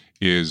go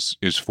is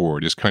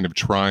forward, is kind of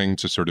trying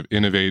to sort of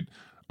innovate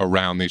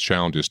around these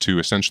challenges to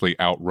essentially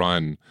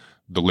outrun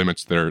the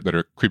limits that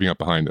are creeping up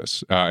behind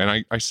us.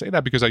 And I say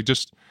that because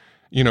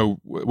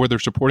where they're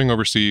supporting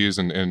overseas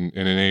and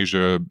in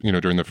Asia,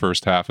 during the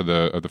first half of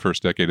the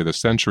first decade of this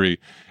century,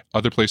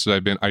 other places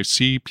I've been, I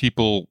see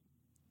people,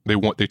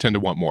 they tend to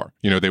want more.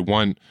 They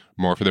want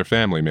more for their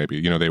family,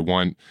 maybe.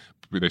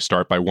 They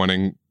start by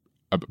wanting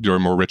a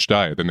more rich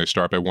diet, then they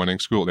start by wanting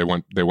school. They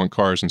want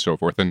cars and so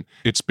forth. And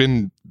it's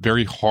been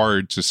very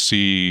hard to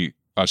see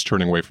us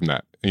turning away from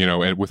that,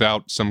 and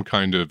without some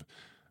kind of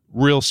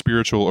real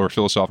spiritual or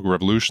philosophical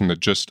revolution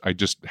that I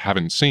just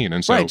haven't seen.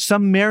 And so, right,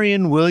 some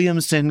Marianne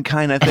Williamson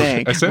kind of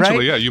thing. Essentially,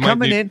 right? Yeah. You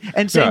coming in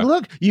and saying,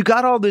 look, you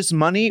got all this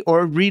money,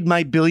 or read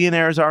my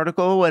Billionaires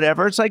article,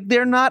 whatever. It's like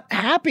they're not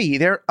happy.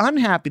 They're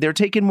unhappy. They're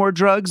taking more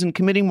drugs and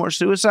committing more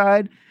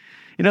suicide.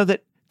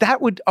 That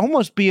would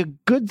almost be a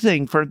good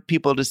thing for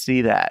people to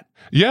see that.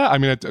 Yeah, I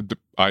mean,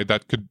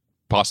 that could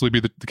possibly be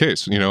the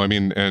case.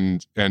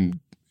 And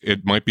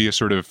it might be a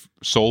sort of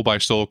soul by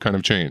soul kind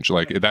of change.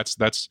 Like that's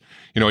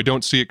I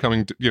don't see it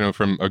coming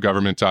from a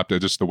government top to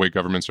just the way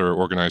governments are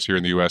organized here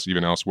in the U.S.,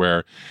 even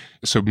elsewhere.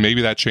 So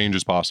maybe that change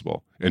is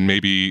possible, and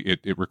maybe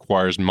it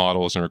requires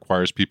models and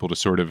requires people to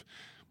sort of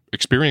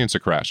experience a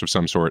crash of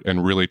some sort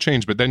and really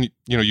change. But then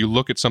you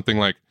look at something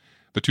like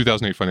the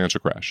 2008 financial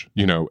crash,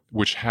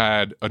 which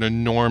had an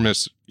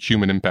enormous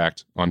human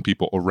impact on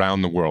people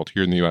around the world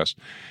here in the U.S.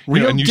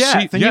 Real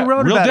death, and you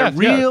wrote about it.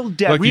 Real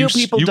death, like real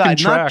people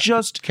died, not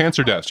just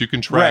cancer deaths. You can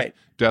track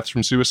deaths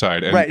from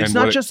suicide. And, it's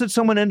not just that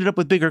someone ended up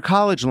with bigger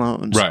college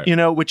loans,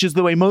 right. Which is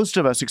the way most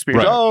of us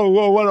experience. Right. Oh,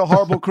 well, what a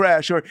horrible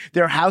crash, or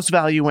their house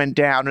value went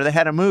down, or they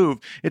had to move.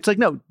 It's like,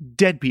 no,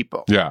 dead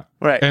people. Yeah.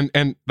 Right.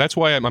 And that's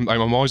why I'm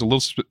always a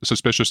little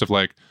suspicious of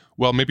like,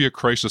 well, maybe a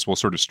crisis will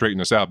sort of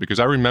straighten us out, because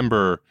I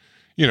remember,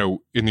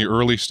 in the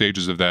early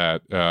stages of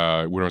that,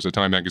 when I was at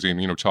Time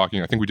Magazine,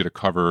 talking, I think we did a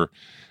cover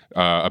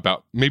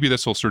about maybe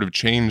this will sort of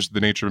change the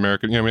nature of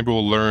America. Maybe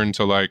we'll learn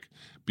to like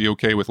be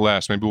okay with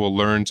less. Maybe we'll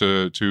learn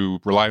to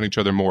rely on each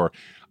other more.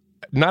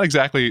 Not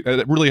exactly.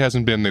 It really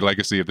hasn't been the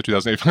legacy of the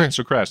 2008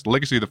 financial crash. The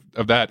legacy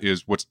of that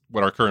is what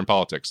our current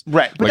politics.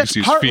 Right. But legacy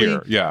that's is partly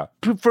fear. Yeah.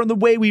 From the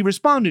way we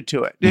responded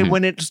to it. Mm-hmm.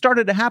 When it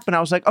started to happen, I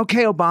was like,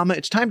 okay, Obama,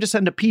 it's time to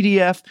send a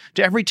PDF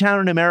to every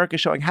town in America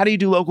showing how do you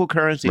do local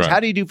currencies? Right. How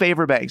do you do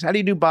favor banks? How do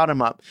you do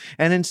bottom up?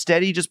 And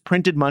instead, he just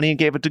printed money and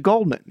gave it to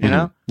Goldman, you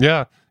know?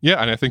 Yeah. Yeah.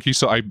 And I think he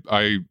saw,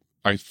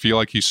 I feel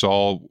like he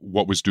saw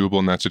what was doable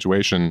in that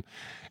situation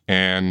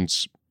and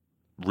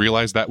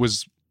realized that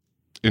was,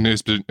 in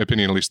his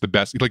opinion, at least the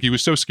best. Like, he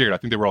was so scared. I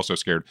think they were all so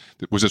scared.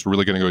 Was this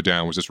really going to go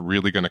down? Was this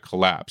really going to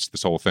collapse,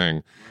 this whole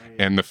thing? Right.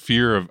 And the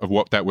fear of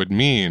what that would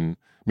means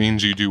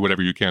you do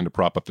whatever you can to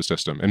prop up the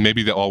system. And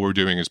maybe that all we're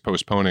doing is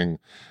postponing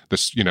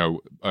this,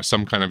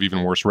 some kind of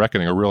even worse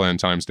reckoning, or real end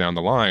times down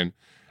the line.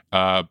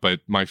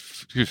 But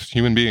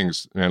human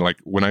beings, and like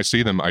when I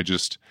see them, I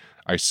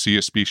see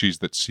a species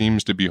that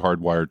seems to be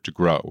hardwired to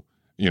grow,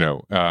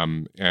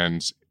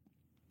 and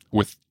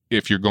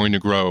if you're going to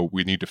grow,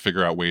 we need to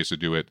figure out ways to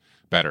do it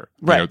better.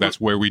 Right.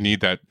 That's where we need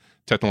that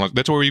technology.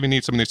 That's where we even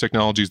need some of these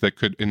technologies that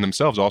could in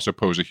themselves also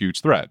pose a huge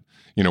threat.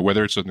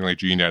 Whether it's something like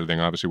gene editing,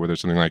 obviously, whether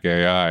it's something like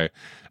AI,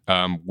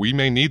 we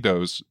may need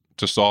those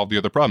to solve the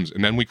other problems.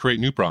 And then we create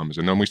new problems,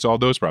 and then we solve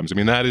those problems. I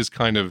mean, that has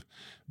kind of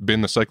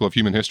been the cycle of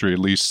human history, at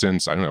least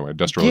since, I don't know,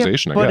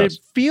 industrialization, I guess. But it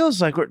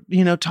feels like we're,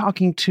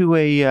 talking to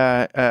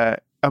a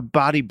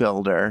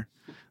bodybuilder,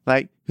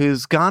 like,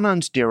 who's gone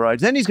on steroids.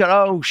 Then he's got,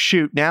 oh,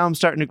 shoot, now I'm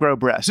starting to grow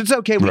breasts. It's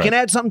okay. We can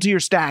add something to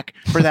your stack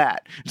for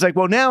that. It's like,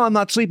 well, now I'm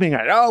not sleeping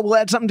right. Oh, we'll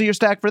add something to your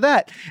stack for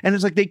that. And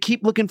it's like they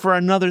keep looking for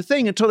another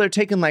thing until they're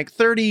taking like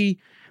 30,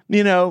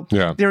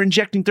 they're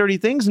injecting 30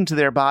 things into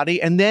their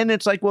body. And then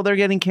it's like, well, they're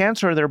getting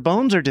cancer or their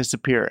bones are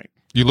disappearing.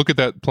 You look at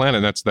that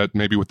planet, that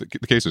maybe what the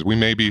case is. We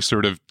may be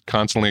sort of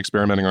constantly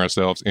experimenting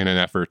ourselves in an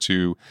effort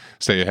to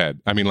stay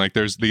ahead. I mean, like,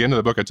 there's the end of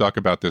the book, I talk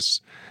about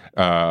this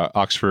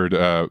Oxford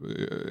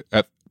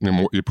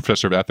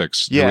professor of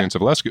ethics, Julian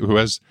Savulescu, who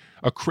has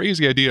a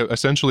crazy idea,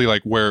 essentially,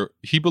 like, where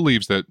he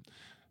believes that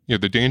the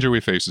danger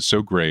we face is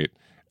so great,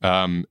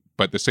 but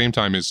at the same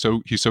time he's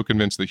so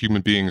convinced that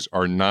human beings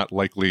are not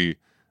likely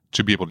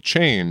to be able to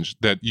change,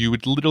 that you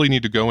would literally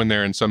need to go in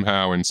there and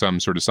somehow, in some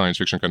sort of science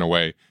fiction kind of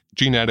way,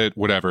 gene edit,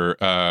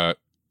 whatever,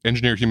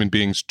 engineer human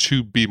beings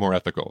to be more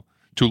ethical,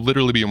 to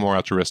literally be more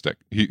altruistic.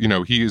 He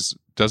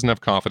doesn't have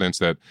confidence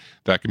that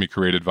can be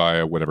created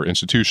via whatever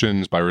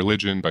institutions, by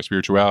religion, by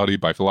spirituality,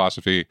 by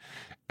philosophy.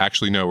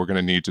 Actually, no, we're going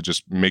to need to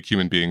just make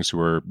human beings who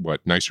are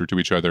nicer to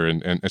each other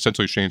and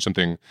essentially change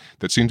something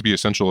that seemed to be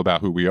essential about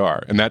who we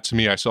are. And that, to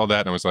me, I saw that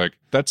and I was like,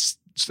 that's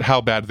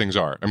how bad things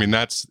are. I mean,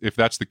 if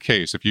that's the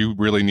case, if you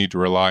really need to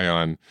rely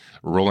on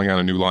rolling out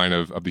a new line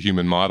of the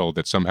human model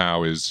that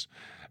somehow is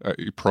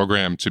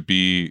programmed to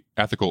be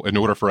ethical in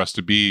order for us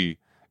to be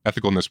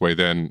ethical in this way,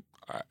 then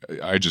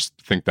I just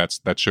think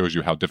that shows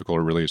you how difficult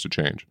it really is to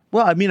change.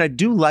 Well, I mean, I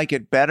do like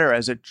it better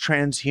as a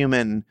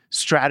transhuman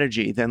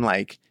strategy than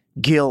like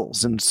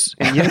gills and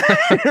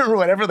or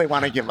whatever they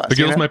want to give us. The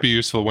gills might be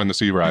useful when the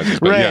sea rises,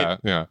 but right.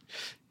 yeah.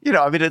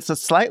 I mean, it's a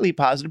slightly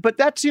positive, but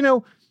that's,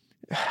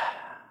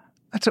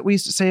 That's what we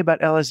used to say about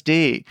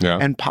LSD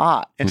and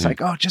pot. It's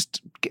like, oh,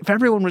 just if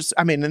everyone was,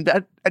 I mean, and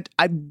that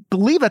I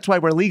believe that's why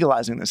we're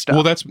legalizing this stuff.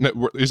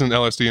 Well, isn't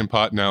LSD and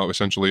pot now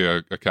essentially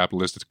a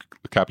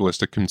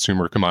capitalistic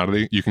consumer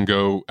commodity? You can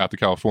go out to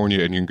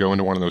California and you can go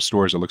into one of those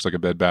stores that looks like a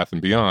Bed Bath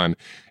 & Beyond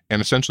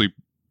and essentially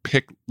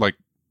pick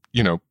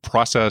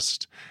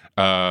processed,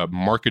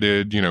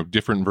 marketed,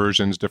 different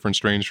versions, different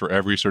strains for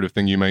every sort of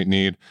thing you might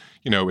need.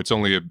 It's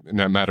only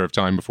a matter of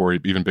time before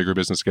even bigger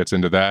business gets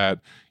into that.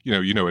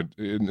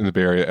 In the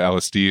Bay Area,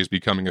 LSD is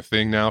becoming a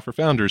thing now for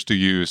founders to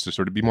use to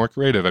sort of be more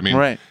creative. I mean,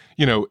 right.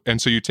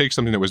 And so you take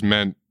something that was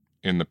meant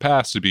in the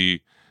past to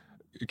be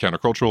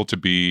countercultural, to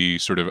be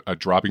sort of a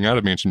dropping out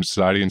of mainstream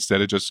society. Instead,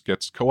 it just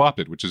gets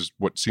co-opted, which is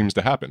what seems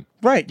to happen.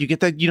 Right. You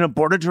get the,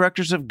 board of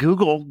directors of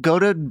Google go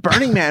to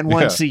Burning Man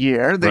once a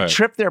year. They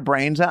trip their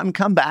brains out and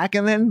come back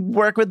and then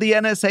work with the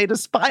NSA to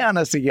spy on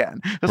us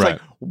again. It's like,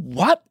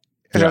 what?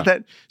 Yeah.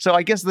 So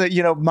I guess that,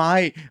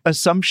 my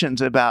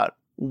assumptions about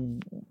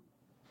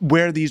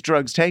where these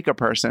drugs take a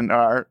person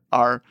are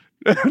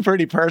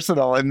pretty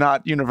personal and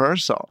not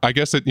universal. I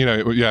guess that,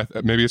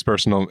 maybe it's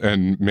personal,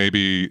 and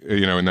maybe,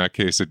 in that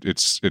case,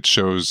 it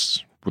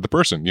shows with the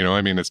person,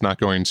 I mean, it's not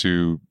going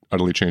to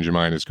utterly change your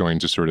mind. It's going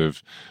to sort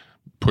of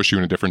push you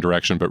in a different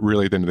direction. But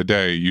really, at the end of the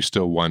day, you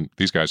still want,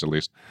 these guys at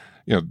least,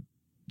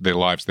 the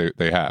lives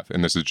they have.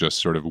 And this is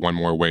just sort of one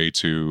more way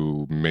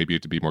to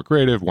be more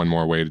creative, one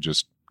more way to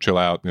just chill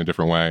out in a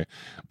different way.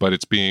 But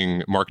it's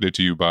being marketed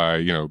to you by,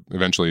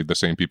 eventually the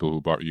same people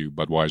who bought you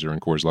Budweiser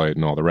and Coors Light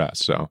and all the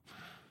rest. So.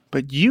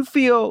 But you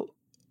feel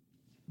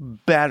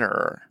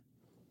better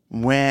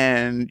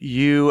when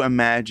you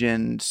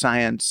imagine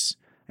science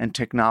and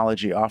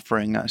technology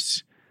offering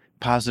us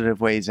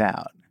positive ways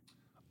out.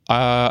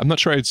 I'm not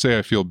sure I'd say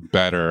I feel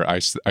better.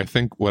 I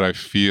think what I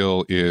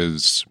feel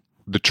is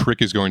the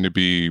trick is going to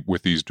be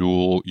with these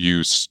dual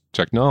use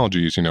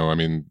technologies.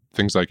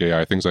 Things like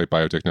AI, things like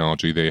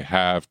biotechnology, they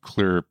have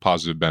clear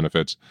positive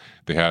benefits.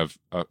 They have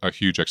a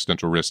huge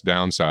existential risk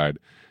downside.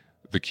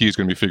 The key is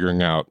going to be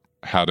figuring out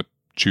how to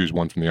choose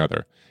one from the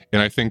other.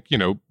 And I think,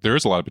 there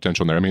is a lot of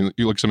potential in there. I mean,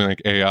 you look at something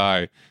like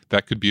AI,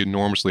 that could be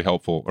enormously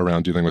helpful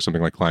around dealing with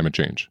something like climate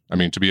change. I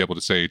mean, to be able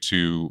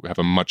to have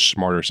a much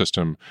smarter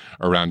system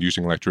around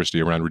using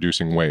electricity, around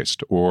reducing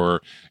waste,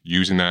 or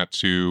using that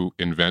to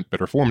invent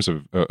better forms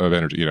of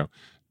energy,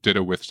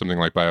 Ditto with something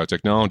like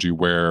biotechnology,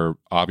 where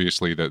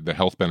obviously the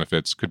health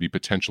benefits could be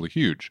potentially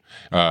huge.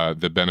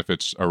 The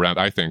benefits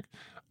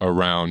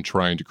around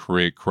trying to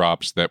create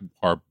crops that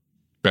are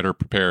better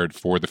prepared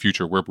for the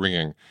future we're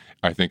bringing,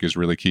 I think is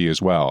really key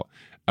as well.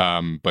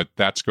 But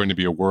that's going to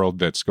be a world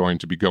that's going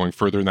to be going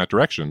further in that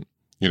direction.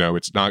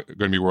 It's not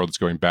going to be a world that's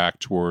going back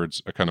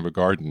towards a kind of a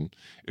garden.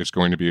 It's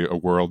going to be a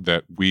world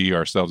that we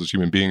ourselves as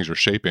human beings are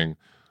shaping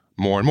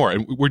more and more.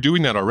 And we're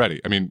doing that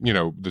already. I mean,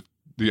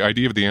 the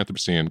idea of the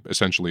Anthropocene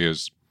essentially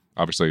is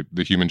obviously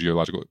the human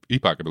geological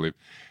epoch, I believe.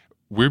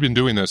 We've been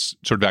doing this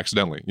sort of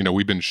accidentally.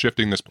 We've been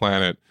shifting this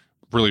planet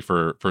really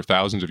for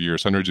thousands of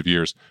years, hundreds of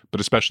years,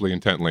 but especially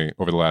intently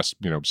over the last,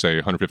 say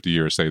 150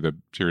 years, say the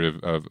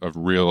period of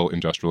real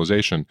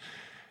industrialization.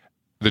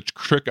 The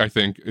trick, I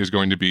think, is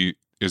going to be,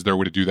 is there a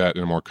way to do that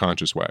in a more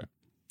conscious way,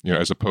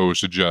 as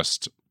opposed to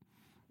just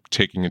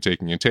taking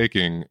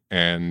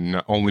and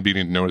not only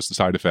beginning to notice the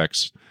side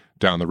effects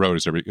down the road.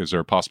 Is there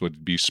a possibility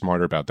to be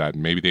smarter about that?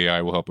 And maybe the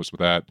AI will help us with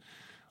that.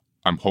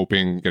 I'm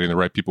hoping getting the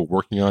right people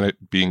working on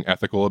it, being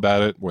ethical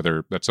about it,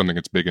 whether that's something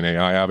that's big in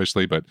AI,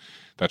 obviously, but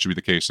that should be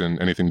the case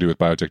in anything to do with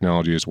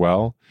biotechnology as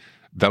well.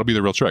 That'll be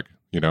the real trick.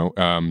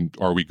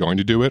 Are we going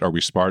to do it? Are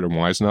we smart and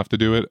wise enough to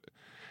do it?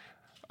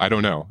 I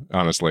don't know,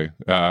 honestly.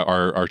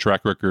 Our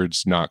track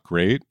record's not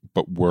great,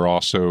 but we're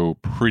also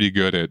pretty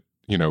good at,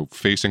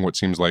 facing what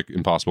seems like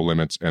impossible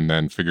limits and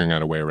then figuring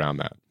out a way around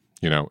that.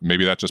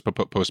 Maybe that's just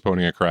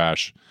postponing a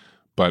crash,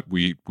 but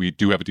we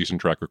do have a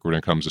decent track record when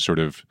it comes to sort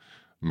of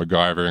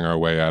MacGyvering our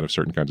way out of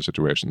certain kinds of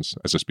situations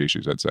as a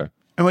species, I'd say.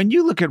 And when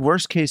you look at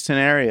worst case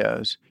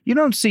scenarios, you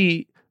don't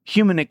see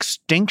human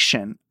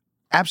extinction,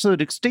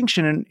 absolute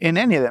extinction in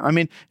any of them. I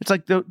mean, it's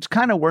like the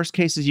kind of worst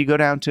cases you go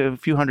down to a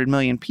few 100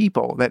 million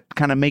people that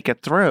kind of make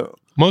it through.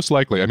 Most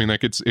likely. I mean,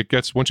 it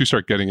gets, once you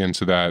start getting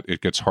into that,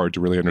 it gets hard to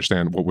really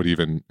understand what would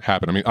even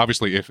happen. I mean,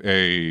 obviously, if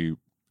a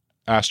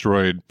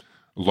asteroid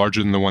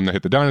larger than the one that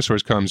hit the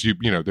dinosaurs comes,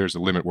 there's a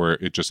limit where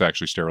it just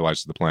actually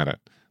sterilizes the planet.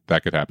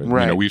 That could happen.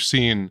 Right. We've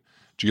seen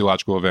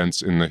geological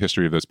events in the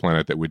history of this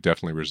planet that would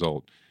definitely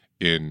result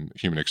in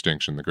human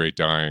extinction. The Great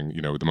Dying,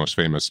 the most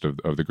famous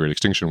of the great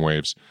extinction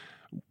waves.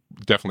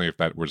 Definitely, if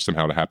that were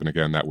somehow to happen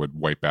again, that would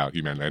wipe out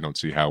humanity. I don't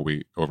see how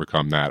we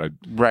overcome that.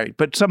 Right,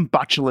 but some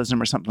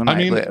botulism or something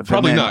might live.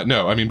 Probably not,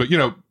 no. I mean, but,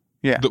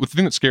 yeah. The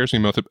thing that scares me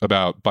most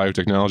about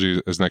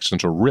biotechnology as an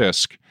existential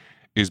risk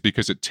is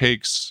because it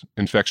takes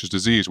infectious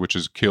disease, which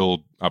has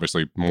killed,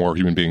 obviously, more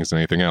human beings than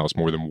anything else,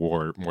 more than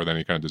war, more than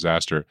any kind of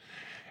disaster,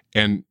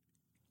 and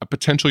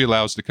potentially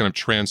allows to kind of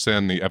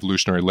transcend the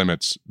evolutionary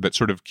limits that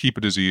sort of keep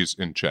a disease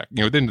in check.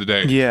 At the end of the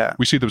day,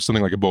 we see that with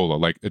something like Ebola,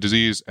 like a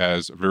disease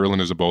as virulent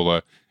as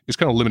Ebola is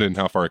kind of limited in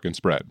how far it can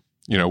spread.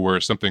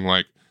 Whereas something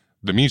like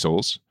the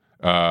measles,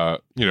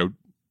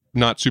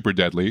 not super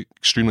deadly,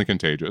 extremely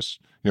contagious.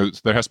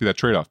 There has to be that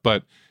trade-off.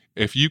 But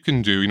if you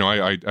can do,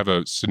 I have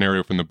a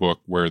scenario from the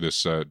book where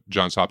this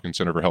Johns Hopkins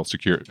Center for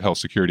Health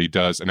Security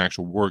does an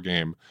actual war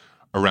game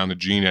around a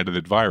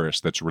gene-edited virus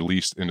that's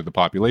released into the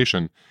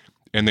population.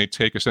 And they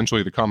take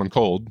essentially the common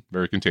cold,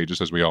 very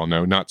contagious, as we all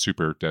know, not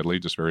super deadly,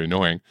 just very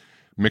annoying,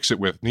 mix it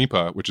with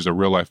Nipah, which is a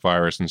real-life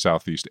virus in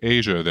Southeast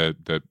Asia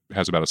that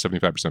has about a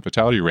 75%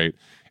 fatality rate,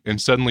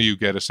 and suddenly you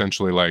get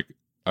essentially like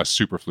a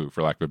super flu,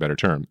 for lack of a better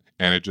term.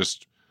 And it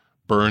just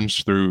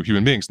burns through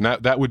human beings. And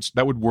that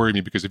would worry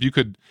me, because if you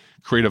could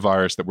create a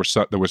virus that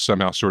was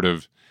somehow sort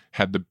of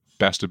had the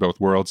best of both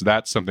worlds,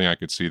 that's something I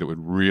could see that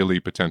would really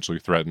potentially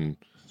threaten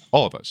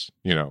all of us,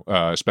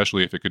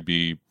 especially if it could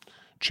be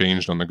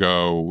changed on the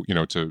go,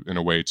 in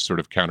a way to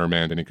sort of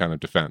countermand any kind of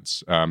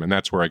defense. And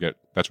that's where I get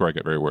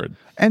very worried.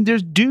 And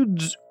there's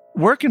dudes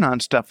working on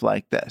stuff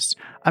like this.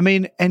 I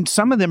mean, and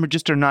some of them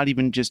are not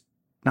even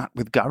not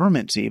with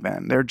governments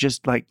even. They're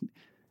just like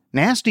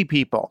nasty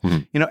people,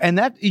 and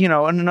that,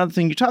 and another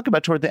thing you talk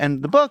about toward the end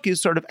of the book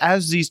is sort of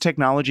as these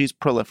technologies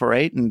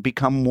proliferate and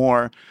become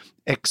more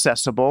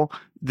accessible,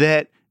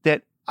 that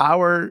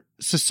our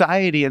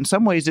society in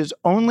some ways is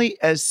only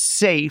as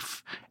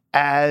safe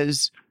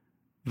as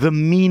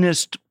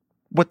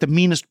what the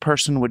meanest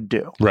person would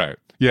do. Right.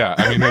 Yeah.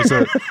 I mean, there's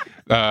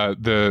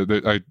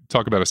I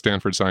talk about a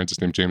Stanford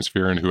scientist named James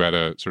Fearon who had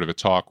a sort of a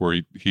talk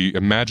where he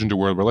imagined a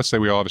world where, let's say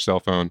we all have a cell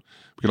phone,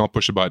 we can all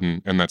push a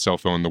button and that cell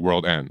phone, the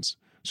world ends.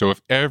 So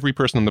if every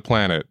person on the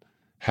planet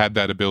had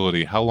that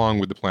ability, how long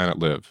would the planet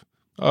live?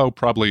 Oh,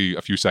 probably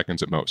a few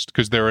seconds at most,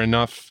 because there are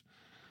enough,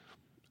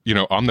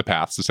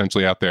 omnipaths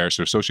essentially out there,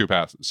 so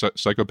sociopaths,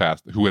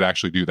 psychopaths who would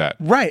actually do that.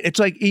 Right. It's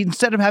like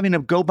instead of having to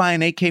go buy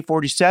an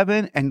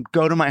AK-47 and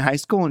go to my high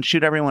school and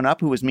shoot everyone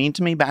up who was mean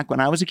to me back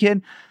when I was a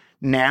kid,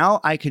 now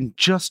I can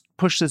just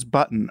push this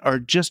button or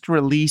just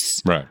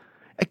release. Right.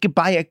 I could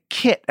buy a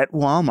kit at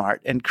Walmart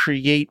and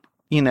create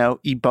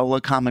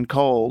Ebola common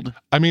cold.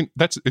 I mean,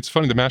 it's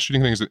funny. The mass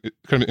shooting thing is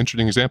kind of an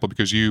interesting example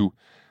because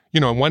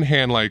on one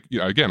hand,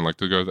 again,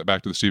 to go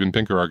back to the Steven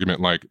Pinker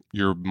argument,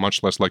 you're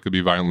much less likely to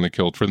be violently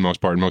killed for the most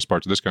part in most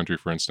parts of this country,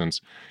 for instance.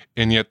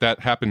 And yet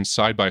that happens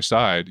side by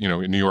side,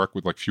 in New York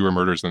with fewer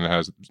murders than it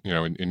has,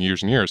 in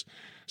years and years,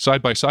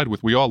 side by side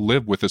with, we all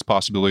live with this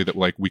possibility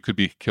that we could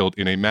be killed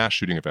in a mass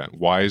shooting event.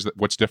 Why is that?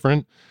 What's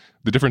different?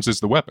 The difference is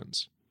the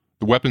weapons.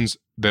 The weapons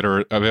that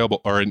are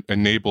available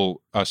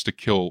enable us to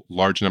kill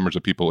large numbers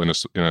of people in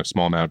a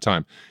small amount of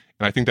time.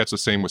 And I think that's the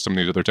same with some of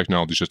these other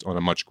technologies, just on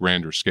a much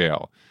grander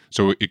scale.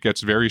 So it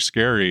gets very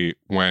scary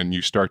when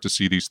you start to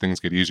see these things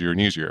get easier and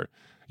easier.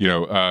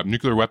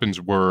 Nuclear weapons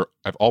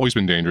have always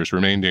been dangerous,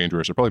 remain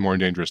dangerous, are probably more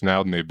dangerous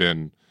now than they've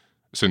been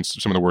since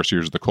some of the worst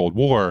years of the Cold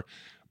War.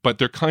 But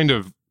they're kind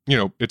of,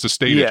 it's a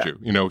state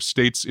issue.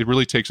 States, it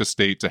really takes a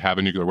state to have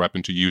a nuclear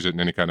weapon to use it in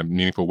any kind of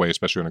meaningful way,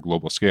 especially on a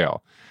global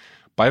scale.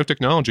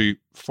 Biotechnology,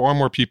 far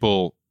more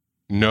people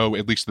know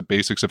at least the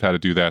basics of how to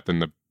do that than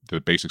the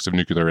basics of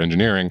nuclear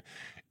engineering.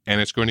 And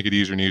it's going to get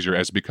easier and easier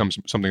as it becomes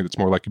something that's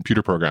more like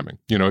computer programming.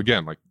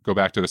 Again, go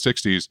back to the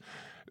 60s,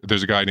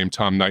 there's a guy named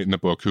Tom Knight in the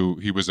book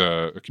he was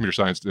a computer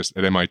scientist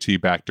at MIT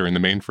back during the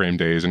mainframe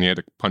days, and he had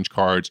to punch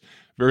cards,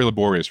 very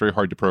laborious, very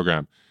hard to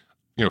program.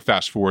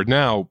 Fast forward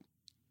now,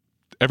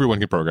 everyone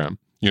can program,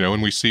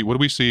 and what do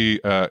we see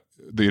the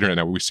internet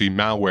now? We see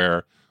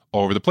malware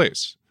all over the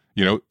place,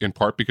 in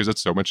part because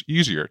it's so much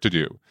easier to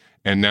do.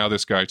 And now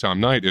this guy, Tom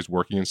Knight, is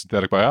working in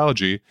synthetic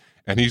biology,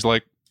 and he's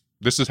like,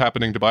 this is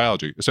happening to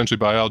biology. Essentially,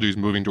 biology is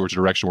moving towards a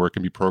direction where it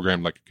can be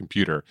programmed like a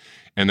computer.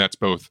 And that's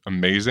both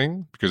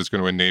amazing because it's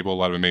going to enable a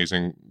lot of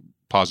amazing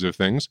positive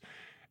things,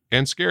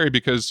 and scary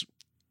because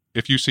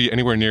if you see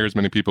anywhere near as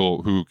many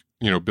people who,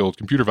 build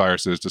computer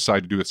viruses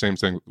decide to do the same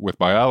thing with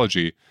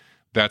biology,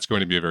 that's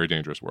going to be a very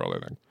dangerous world,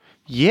 I think.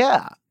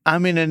 Yeah. I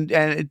mean, and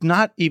it's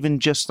not even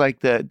just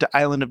like the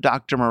island of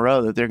Dr.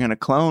 Moreau that they're going to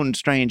clone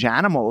strange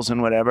animals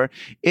and whatever.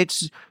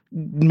 It's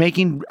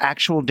making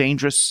actual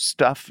dangerous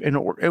stuff and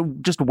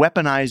just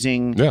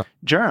weaponizing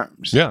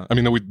germs. Yeah. I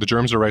mean, the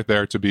germs are right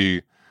there to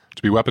be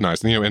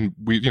weaponized. And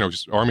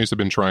armies have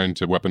been trying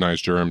to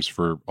weaponize germs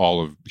for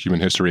all of human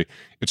history.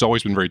 It's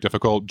always been very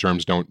difficult.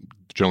 Germs don't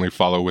generally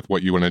follow with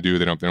what you want to do.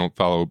 They don't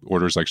follow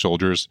orders like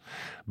soldiers.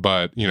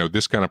 But,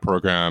 this kind of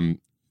program,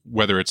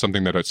 whether it's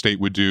something that a state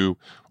would do,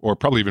 or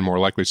probably even more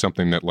likely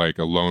something that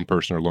a lone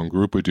person or a lone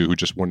group would do who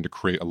just wanted to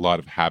create a lot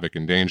of havoc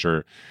and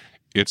danger,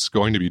 it's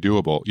going to be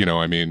doable.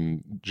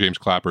 James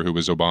Clapper, who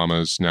was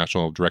Obama's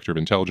National Director of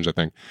Intelligence, I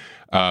think,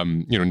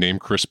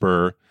 named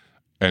CRISPR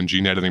and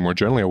gene editing more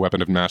generally a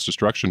weapon of mass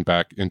destruction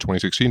back in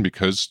 2016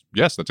 because,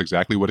 yes, that's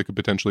exactly what it could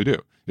potentially do.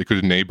 It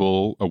could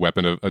enable a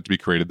weapon to be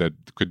created that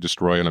could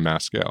destroy on a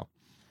mass scale.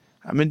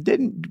 I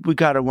mean, we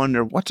got to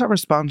wonder, what's our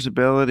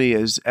responsibility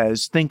as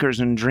thinkers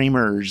and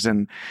dreamers?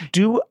 And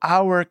do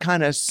our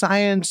kind of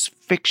science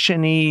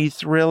fiction-y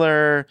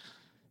thriller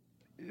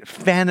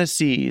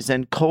fantasies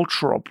and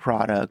cultural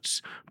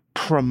products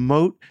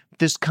promote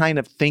this kind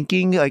of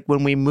thinking, like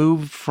when we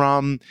moved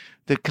from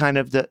the kind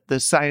of the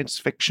science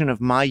fiction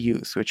of my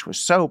youth, which was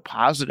so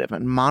positive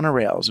and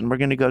monorails and we're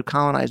going to go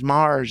colonize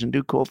Mars and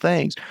do cool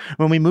things.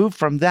 When we moved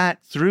from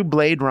that through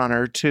Blade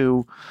Runner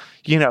to,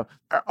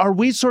 are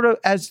we sort of,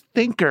 as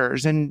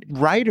thinkers and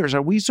writers,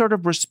 are we sort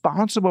of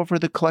responsible for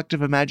the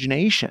collective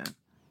imagination?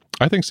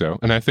 I think so.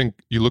 And I think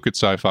you look at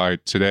sci-fi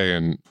today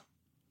and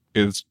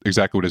it's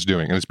exactly what it's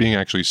doing. And it's being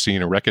actually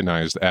seen and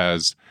recognized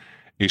as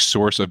a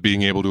source of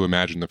being able to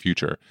imagine the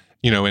future.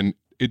 You mentioned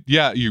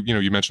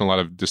a lot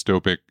of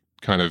dystopic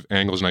kind of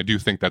angles, and I do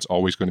think that's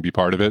always going to be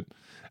part of it.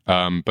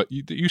 But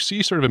you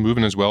see sort of a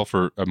movement as well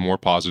for a more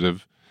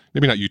positive,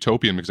 maybe not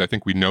utopian, because I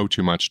think we know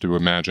too much to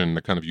imagine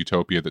the kind of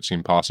utopia that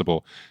seemed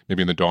possible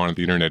maybe in the dawn of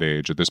the internet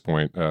age at this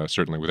point,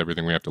 certainly with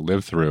everything we have to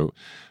live through.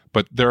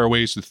 But there are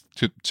ways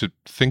to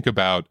think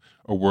about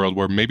a world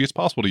where maybe it's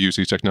possible to use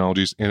these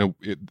technologies in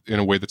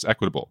a way that's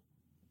equitable,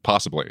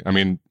 possibly. I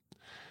mean,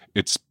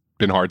 it's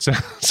been hard so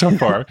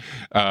far,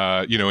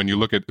 and you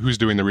look at who's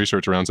doing the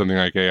research around something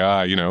like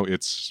AI,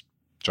 it's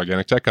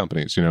gigantic tech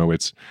companies,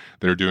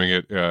 they're doing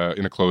it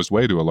in a closed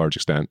way to a large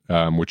extent,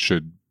 which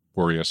should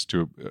worry us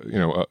to,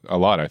 a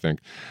lot, I think.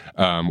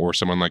 Or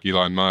someone like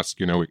Elon Musk,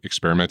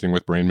 experimenting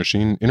with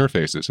brain-machine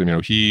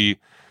interfaces. He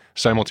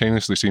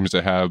simultaneously seems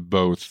to have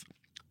both,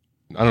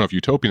 I don't know if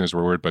utopian is the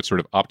word, but sort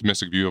of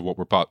optimistic view of what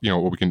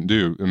what we can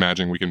do.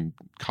 Imagine we can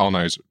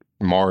colonize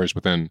Mars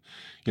within,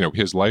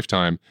 his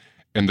lifetime.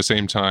 And at the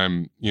same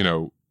time,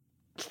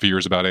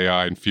 fears about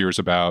AI and fears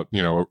about,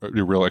 a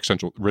real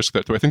existential risk.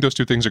 That I think those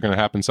two things are going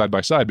to happen side by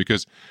side,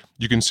 because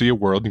you can see a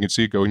world, you can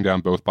see it going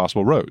down both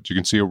possible roads. You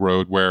can see a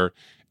road where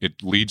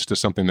it leads to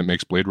something that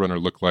makes Blade Runner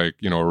look like,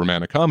 a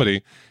romantic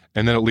comedy,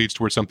 and then it leads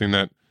towards something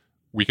that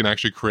we can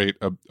actually create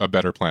a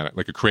better planet,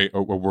 like create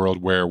a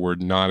world where we're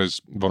not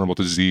as vulnerable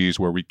to disease,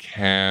 where we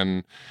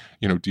can,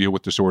 deal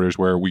with disorders,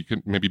 where we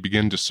can maybe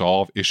begin to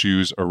solve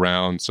issues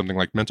around something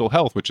like mental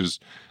health, which is,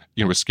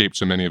 escaped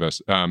so many of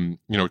us.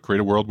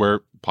 Create a world where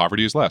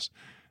poverty is less.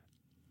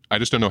 I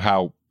just don't know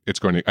how it's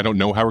going to. I don't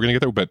know how we're going to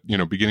get there,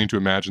 but beginning to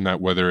imagine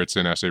that, whether it's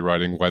in essay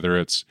writing, whether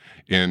it's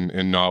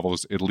in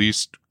novels, at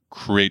least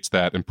creates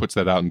that and puts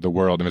that out in the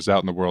world. And if it's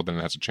out in the world, then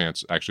it has a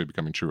chance actually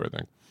becoming true, I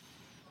think.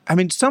 I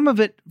mean, some of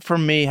it for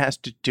me has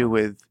to do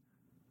with,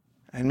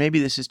 and maybe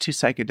this is too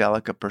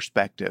psychedelic a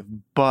perspective,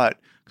 but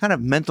kind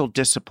of mental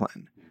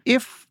discipline.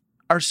 If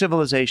our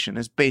civilization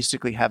is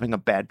basically having a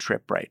bad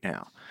trip right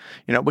now,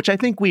 which I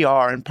think we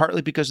are, and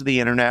partly because of the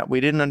internet,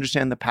 we didn't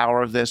understand the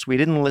power of this. We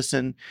didn't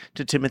listen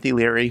to Timothy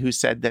Leary, who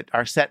said that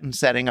our set and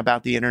setting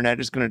about the internet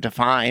is going to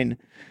define,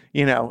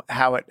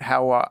 how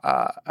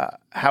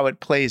it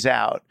plays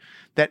out.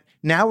 That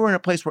now we're in a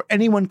place where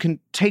anyone can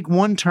take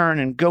one turn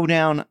and go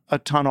down a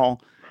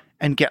tunnel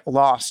and get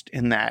lost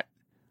in that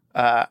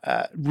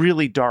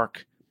really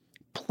dark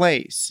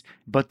place.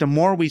 But the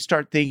more we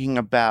start thinking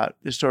about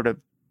this sort of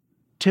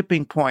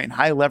tipping point,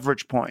 high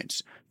leverage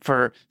points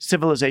for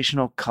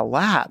civilizational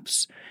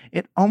collapse,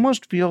 it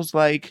almost feels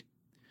like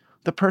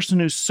the person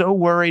who's so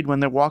worried when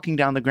they're walking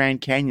down the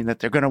Grand Canyon that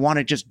they're going to want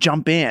to just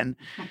jump in,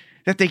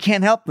 that they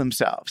can't help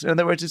themselves. In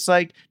other words, it's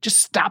like, just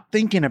stop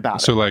thinking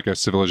about it. So like a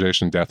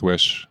civilization death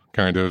wish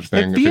kind of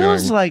thing. It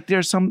feels like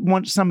there's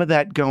some of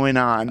that going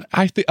on.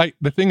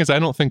 The thing is, I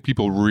don't think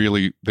people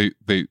really, they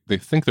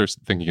think they're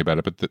thinking about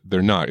it, but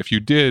they're not. If you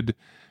did,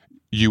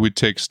 you would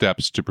take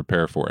steps to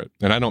prepare for it.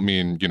 And I don't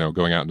mean,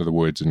 going out into the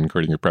woods and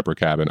creating your prepper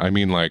cabin. I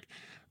mean, like,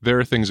 there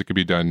are things that could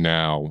be done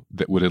now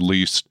that would at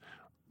least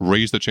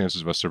raise the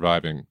chances of us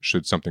surviving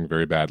should something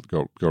very bad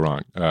go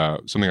wrong.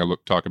 Something I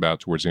talk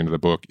about towards the end of the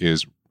book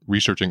is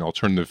researching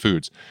alternative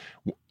foods.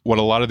 What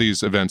a lot of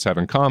these events have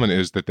in common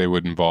is that they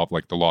would involve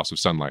like the loss of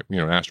sunlight, an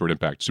asteroid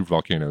impact,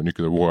 supervolcano,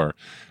 nuclear war,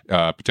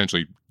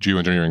 potentially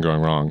geoengineering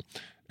going wrong.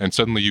 And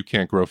suddenly you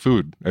can't grow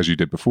food as you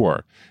did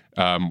before.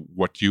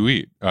 What do you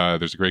eat?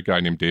 There's a great guy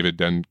named David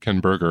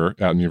Denkenberger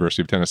out in the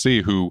University of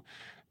Tennessee who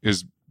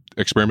is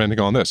experimenting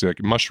on this,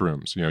 like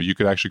mushrooms. You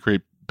could actually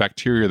create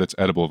bacteria that's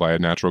edible via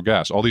natural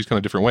gas, all these kind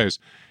of different ways.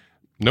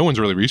 No one's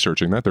really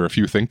researching that. There are a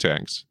few think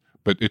tanks.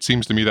 But it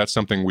seems to me that's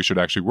something we should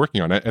actually be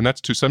working on. And that's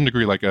to some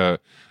degree like a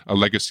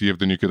legacy of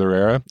the nuclear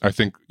era. I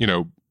think,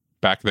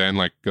 back then,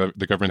 like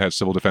the government had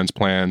civil defense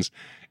plans.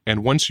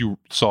 And once you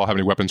saw how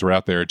many weapons were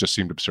out there, it just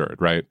seemed absurd,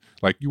 right?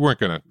 Like you weren't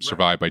going to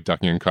survive by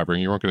ducking and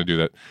covering. You weren't going to do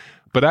that.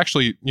 But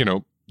actually,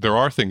 there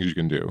are things you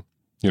can do,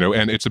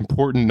 and it's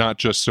important not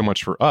just so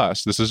much for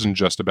us. This isn't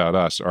just about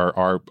us,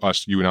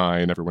 us, you and I,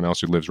 and everyone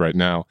else who lives right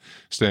now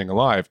staying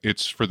alive.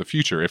 It's for the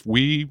future. If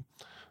we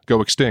go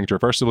extinct, or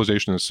if our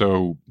civilization is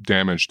so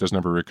damaged, doesn't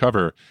ever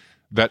recover,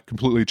 that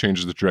completely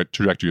changes the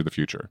trajectory of the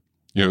future.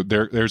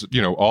 There's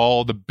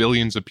all the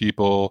billions of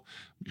people,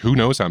 who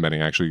knows how many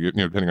actually,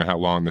 depending on how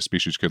long the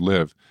species could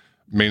live,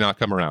 may not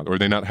come around, or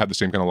they not have the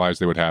same kind of lives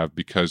they would have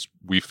because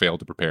we failed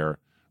to prepare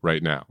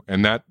right now.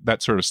 And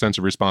that sort of sense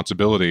of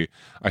responsibility,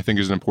 I think,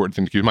 is an important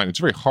thing to keep in mind. It's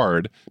very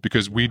hard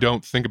because we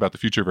don't think about the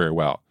future very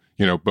well.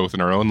 both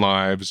in our own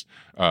lives,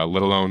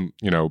 let alone,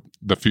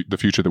 the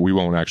future that we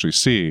won't actually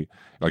see.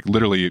 Like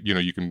literally,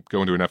 you can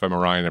go into an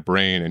fMRI in a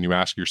brain and you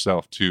ask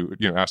yourself to,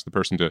 ask the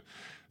person to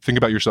think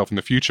about yourself in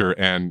the future,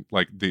 and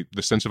like the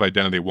sense of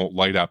identity won't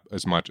light up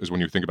as much as when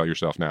you think about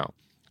yourself now.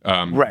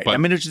 Right. But, I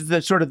mean, it's just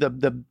the sort of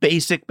the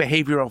basic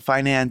behavioral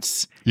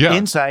finance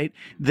insight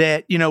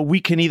that, we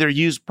can either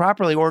use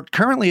properly, or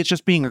currently it's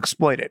just being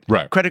exploited.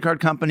 Right. Credit card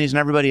companies and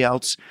everybody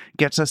else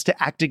gets us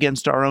to act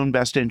against our own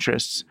best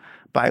interests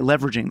by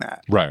leveraging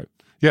that. Right.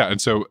 Yeah.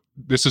 And so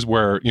this is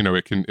where,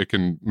 it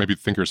can maybe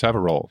thinkers have a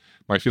role.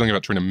 My feeling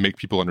about trying to make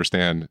people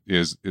understand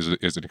is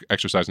an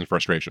exercise in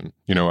frustration.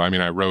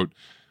 I wrote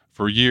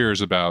for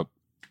years about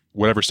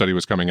whatever study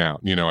was coming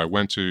out. I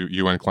went to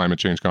UN climate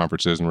change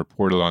conferences and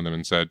reported on them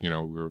and said, we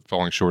were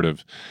falling short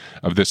of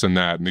this and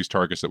that and these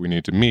targets that we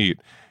need to meet.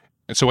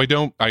 And so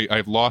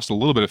I've lost a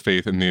little bit of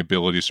faith in the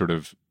ability to sort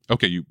of,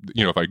 okay,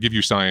 if I give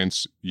you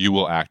science, you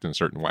will act in a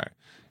certain way.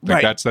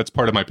 Like right. That's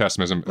part of my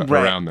pessimism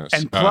around this.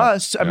 And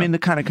plus, I mean, the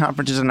kind of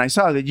conferences, and I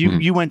saw that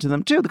you went to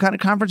them too, the kind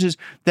of conferences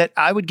that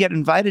I would get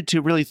invited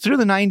to really through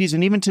the 90s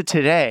and even to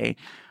today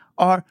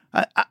are,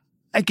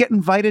 I get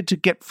invited to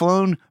get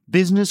flown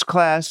business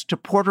class to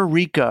Puerto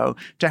Rico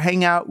to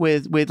hang out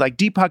with like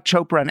Deepak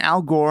Chopra and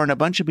Al Gore and a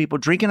bunch of people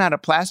drinking out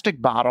of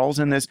plastic bottles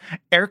in this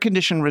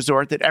air-conditioned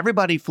resort that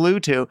everybody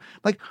flew to.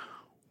 Like,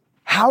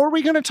 how are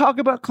we going to talk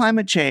about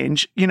climate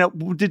change?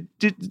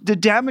 The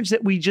damage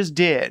that we just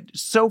did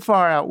so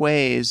far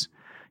outweighs,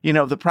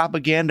 the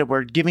propaganda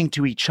we're giving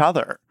to each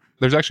other.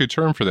 There's actually a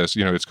term for this.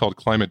 It's called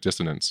climate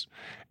dissonance.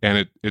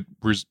 And it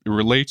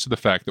relates to the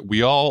fact that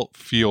we all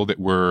feel that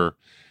we're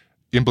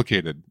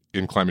implicated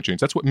in climate change.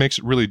 That's what makes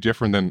it really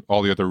different than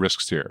all the other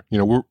risks here.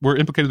 We're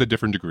implicated at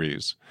different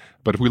degrees.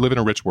 But if we live in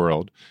a rich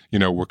world,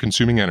 we're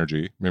consuming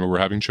energy. Maybe we're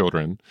having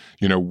children.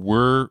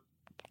 We're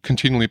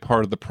continually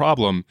part of the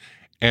problem.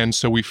 And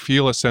so we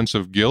feel a sense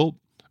of guilt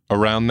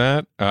around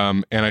that.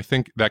 And I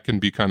think that can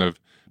be kind of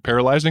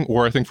paralyzing,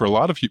 or I think for a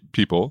lot of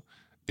people,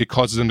 it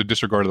causes them to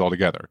disregard it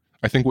altogether.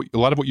 I think a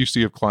lot of what you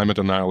see of climate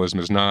denialism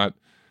is not,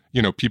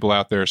 people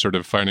out there sort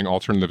of finding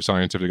alternative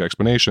scientific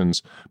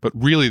explanations, but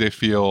really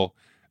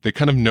they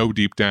kind of know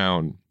deep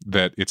down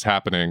that it's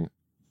happening,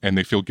 and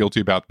they feel guilty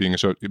about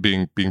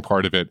being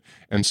part of it.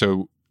 And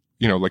so,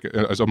 like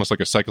as almost like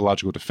a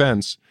psychological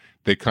defense,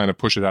 they kind of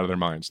push it out of their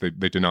minds.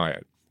 They deny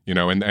it.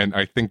 And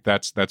I think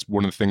that's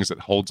one of the things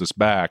that holds us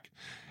back,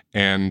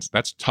 and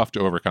that's tough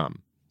to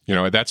overcome.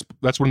 That's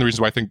one of the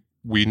reasons why I think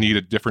we need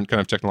a different kind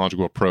of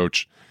technological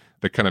approach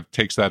that kind of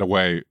takes that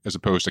away, as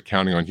opposed to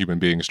counting on human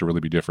beings to really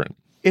be different.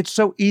 It's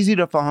so easy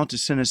to fall into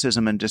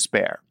cynicism and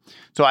despair.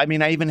 So, I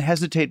mean, I even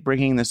hesitate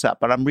bringing this up,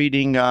 but I'm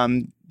reading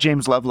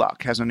James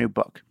Lovelock has a new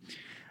book.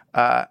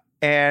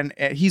 And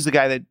he's the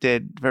guy that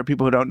did, for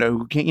people who don't know,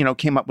 who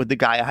came up with the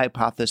Gaia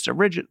hypothesis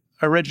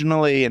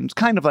originally, and it's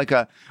kind of like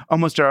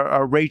almost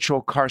a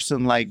Rachel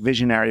Carson-like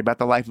visionary about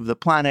the life of the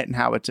planet and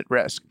how it's at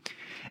risk.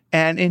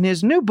 And in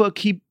his new book,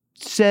 he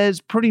says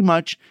pretty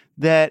much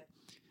that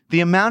the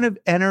amount of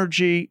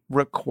energy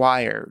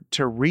required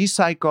to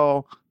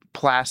recycle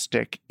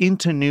plastic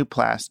into new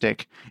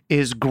plastic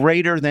is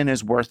greater than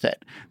is worth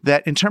it.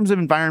 That in terms of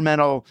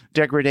environmental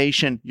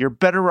degradation, you're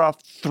better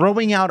off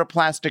throwing out a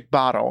plastic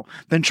bottle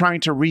than trying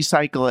to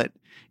recycle it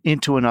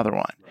into another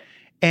one.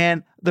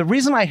 And the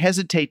reason I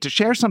hesitate to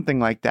share something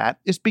like that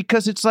is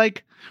because it's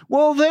like,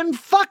 well, then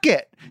fuck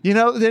it.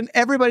 Then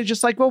everybody's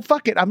just like, well,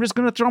 fuck it. I'm just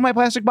going to throw my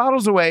plastic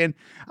bottles away. And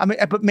I mean,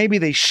 but maybe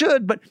they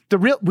should, but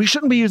we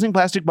shouldn't be using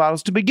plastic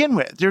bottles to begin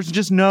with. There's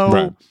just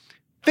no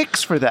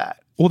fix for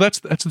that. Well, that's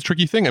the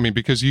tricky thing. I mean,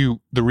 because the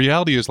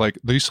reality is like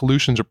these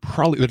solutions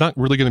they're not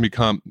really going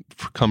to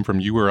come from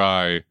you or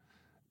I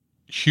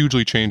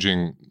hugely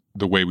changing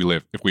the way we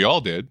live. If we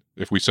all did,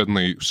 if we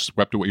suddenly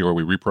swept away or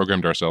we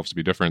reprogrammed ourselves to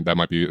be different, that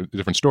might be a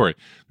different story.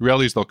 The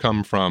reality is they'll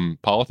come from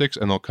politics,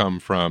 and they'll come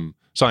from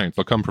science.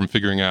 They'll come from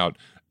figuring out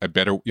a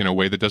better,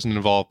 way that doesn't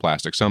involve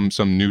plastic, some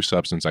new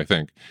substance, I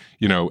think,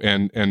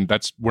 and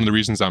that's one of the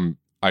reasons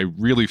I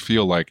really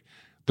feel like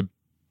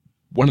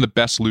one of the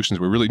best solutions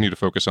we really need to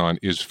focus on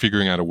is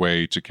figuring out a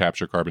way to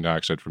capture carbon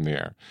dioxide from the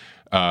air.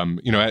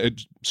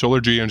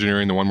 Solar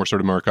geoengineering, the one we're sort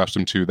of more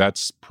accustomed to,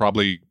 that's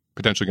probably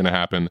potentially going to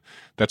happen.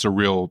 That's a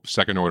real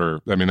second order.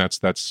 I mean, that's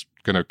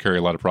going to carry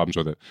a lot of problems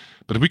with it.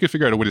 But if we could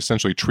figure out a way to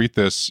essentially treat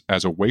this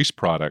as a waste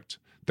product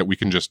that we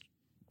can just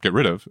get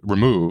rid of,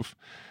 remove,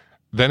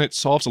 then it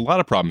solves a lot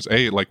of problems.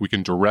 Like we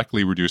can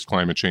directly reduce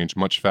climate change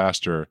much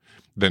faster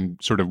than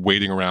sort of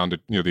waiting around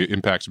at, the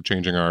impacts of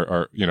changing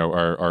our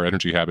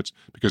energy habits,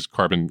 because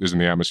carbon is in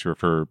the atmosphere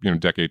for,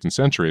 decades and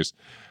centuries.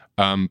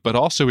 But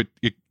also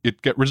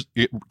it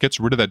gets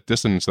rid of that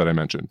dissonance that I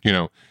mentioned.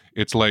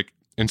 It's like,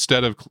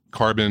 instead of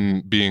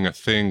carbon being a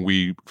thing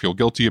we feel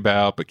guilty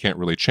about but can't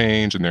really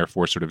change, and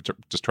therefore sort of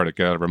just try to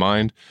get out of our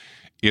mind,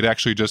 it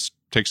actually just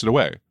takes it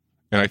away.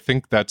 And I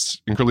think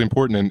that's incredibly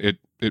important.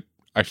 And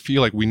I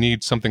feel like we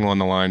need something along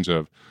the lines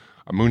of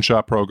a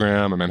moonshot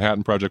program, a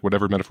Manhattan Project,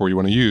 whatever metaphor you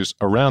want to use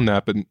around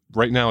that. But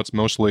right now it's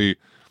mostly,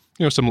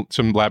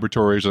 some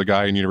laboratories, a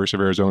guy in University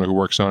of Arizona who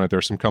works on it.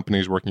 There's some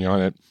companies working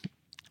on it.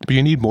 But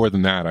you need more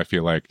than that, I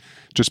feel like,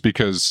 just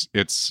because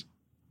it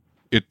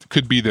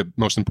could be the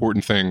most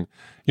important thing,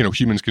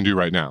 humans can do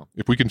right now.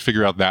 If we can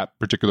figure out that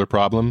particular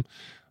problem,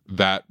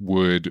 that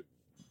would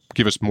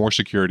give us more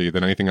security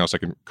than anything else I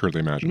can currently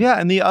imagine. Yeah,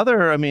 and the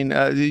other,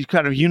 the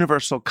kind of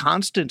universal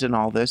constant in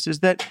all this is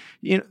that,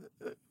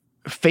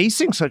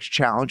 facing such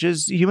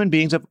challenges, human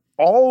beings have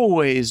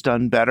always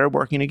done better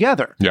working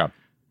together. Yeah.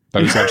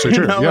 That is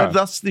absolutely true. Yeah.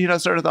 Thus,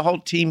 sort of the whole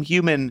team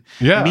human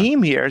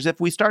meme here is if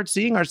we start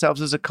seeing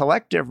ourselves as a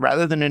collective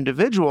rather than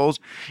individuals,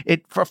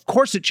 of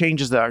course it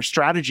changes our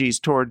strategies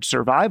toward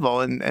survival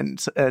and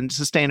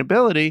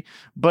sustainability,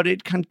 but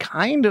it can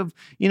kind of,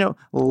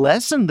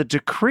 lessen the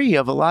decree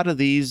of a lot of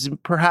these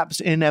perhaps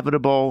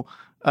inevitable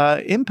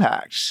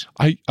impacts.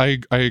 I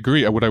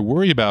agree. What I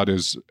worry about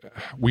is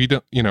we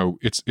don't,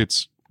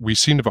 we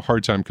seem to have a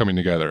hard time coming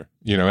together,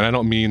 and I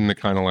don't mean the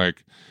kind of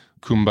like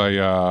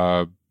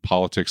kumbaya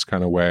politics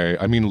kind of way.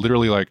 I mean,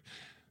 literally, like,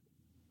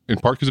 in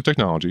part because of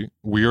technology,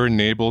 we are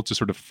enabled to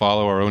sort of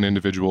follow our own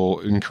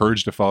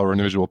encouraged to follow our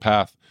individual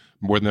path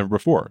more than ever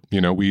before.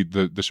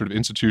 The sort of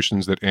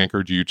institutions that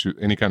anchored you to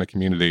any kind of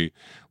community,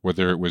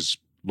 whether it was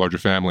larger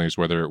families,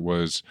 whether it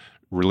was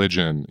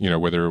religion,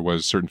 whether it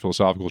was certain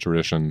philosophical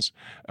traditions,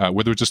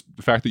 whether it's just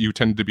the fact that you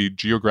tended to be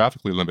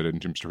geographically limited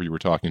in terms of who you were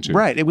talking to.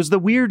 Right. It was the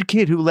weird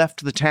kid who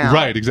left the town.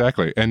 Right,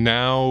 exactly. And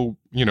now,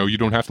 you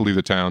don't have to leave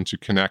the town to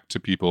connect to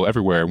people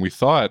everywhere. And we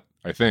thought,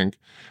 I think,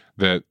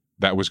 that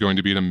was going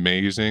to be an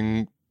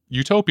amazing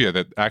utopia,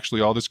 that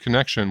actually all this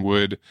connection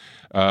would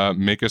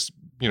make us,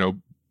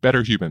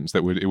 better humans,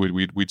 that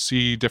we'd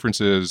see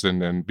differences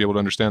and be able to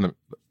understand them.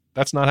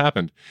 That's not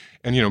happened.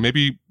 And,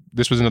 maybe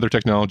this was another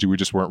technology we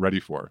just weren't ready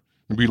for.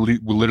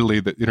 Literally,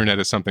 the internet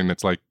is something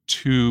that's like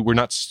we're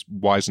not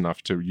wise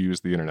enough to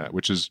use the internet,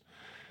 which is,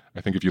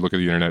 I think if you look at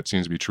the internet, it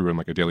seems to be true on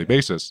like a daily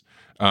basis.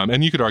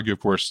 And you could argue, of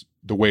course,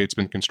 the way it's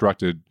been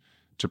constructed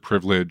to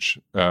privilege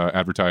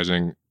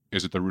advertising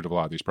is at the root of a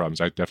lot of these problems.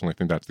 I definitely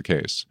think that's the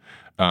case.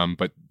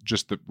 But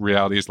just the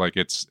reality is, like,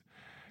 it's,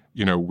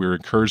 we're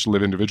encouraged to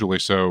live individually.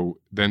 So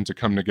then to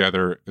come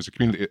together as a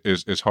community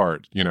is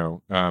hard,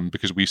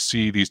 because we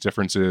see these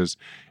differences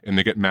and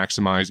they get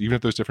maximized. Even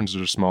if those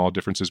differences are small,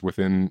 differences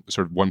within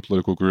sort of one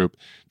political group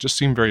just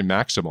seem very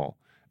maximal.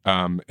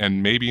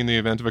 And maybe in the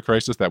event of a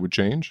crisis that would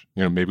change.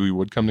 Maybe we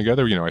would come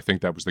together. I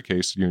think that was the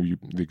case. The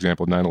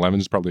example of 9/11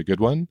 is probably a good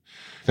one.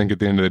 I think at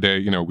the end of the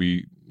day,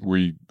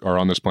 we are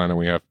on this planet.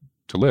 We have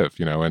to live.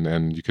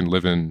 And you can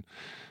live in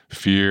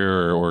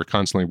fear or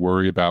constantly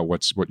worry about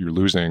what you're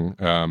losing.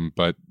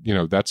 But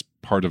that's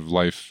part of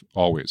life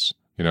always.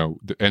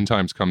 The end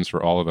times comes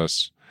for all of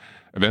us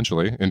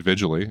eventually,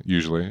 individually,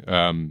 usually.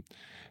 And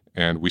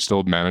we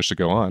still manage to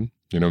go on.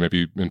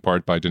 Maybe in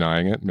part by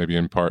denying it, maybe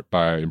in part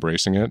by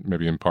embracing it,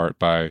 maybe in part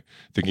by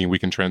thinking we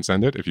can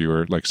transcend it if you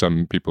were like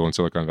some people in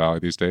Silicon Valley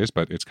these days,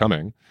 but it's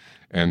coming.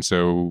 And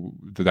so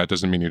that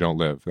doesn't mean you don't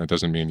live. That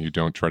doesn't mean you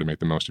don't try to make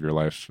the most of your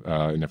life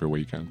in every way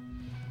you can.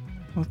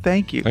 Well,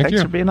 thank you.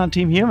 Thanks for being on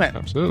Team Human.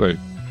 Absolutely.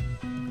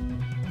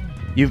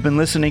 You've been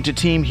listening to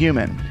Team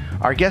Human.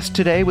 Our guest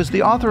today was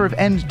the author of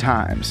End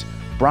Times,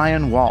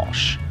 Brian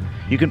Walsh.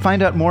 You can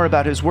find out more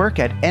about his work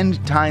at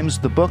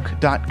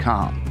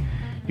endtimesthebook.com.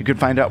 You can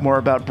find out more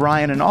about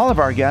Brian and all of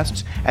our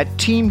guests at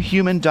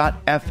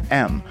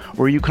teamhuman.fm,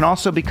 where you can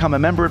also become a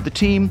member of the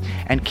team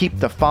and keep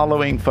the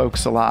following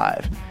folks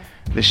alive.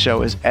 This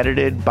show is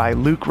edited by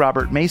Luke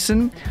Robert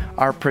Mason.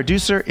 Our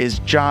producer is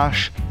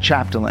Josh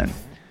Chapdelaine.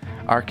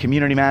 Our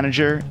community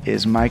manager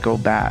is Michael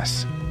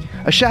Bass.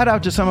 A shout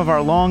out to some of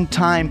our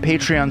longtime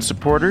Patreon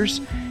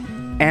supporters: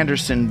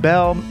 Anderson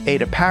Bell,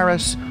 Ada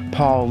Paris,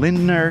 Paul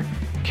Lindner,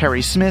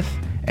 Kerry Smith,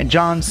 and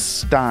John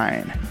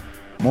Stein.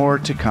 More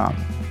to come.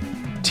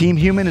 Team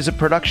Human is a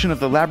production of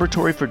the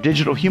Laboratory for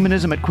Digital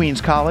Humanism at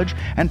Queens College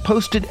and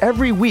posted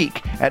every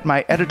week at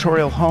my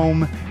editorial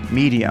home,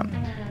 Medium.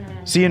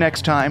 See you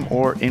next time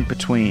or in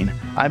between.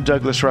 I'm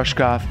Douglas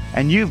Rushkoff,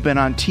 and you've been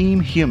on Team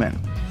Human,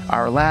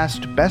 our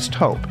last best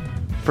hope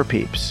for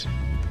peeps.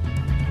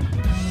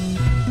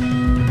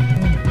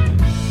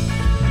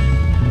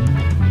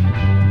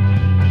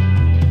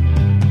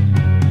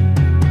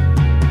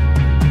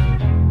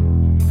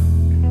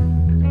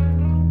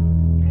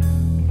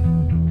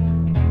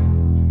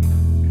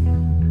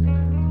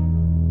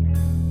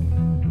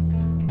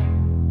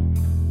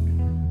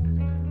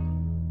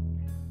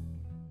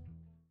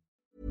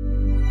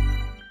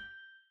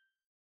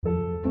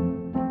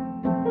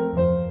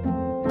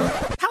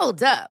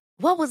 Hold up.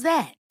 What was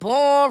that?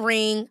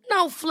 Boring.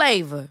 No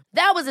flavor.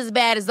 That was as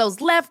bad as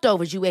those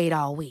leftovers you ate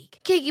all week.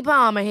 Keke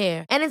Palmer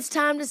here, and it's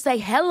time to say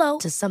hello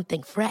to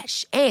something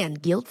fresh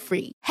and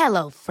guilt-free.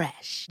 Hello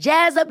Fresh.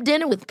 Jazz up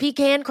dinner with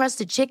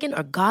pecan-crusted chicken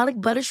or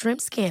garlic butter shrimp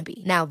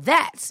scampi. Now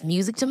that's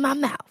music to my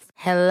mouth.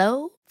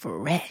 Hello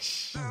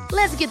Fresh.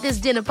 Let's get this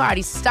dinner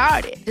party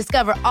started.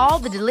 Discover all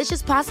the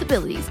delicious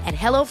possibilities at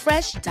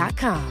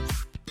HelloFresh.com.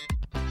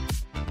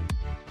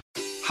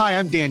 Hi,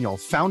 I'm Daniel,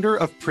 founder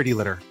of Pretty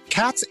Litter.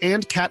 Cats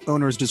and cat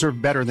owners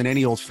deserve better than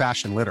any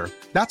old-fashioned litter.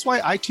 That's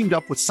why I teamed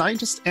up with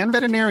scientists and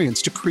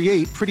veterinarians to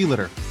create Pretty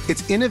Litter.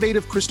 Its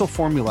innovative crystal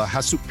formula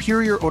has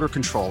superior odor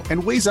control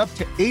and weighs up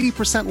to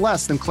 80%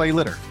 less than clay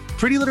litter.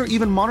 Pretty Litter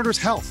even monitors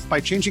health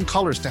by changing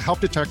colors to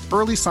help detect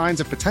early signs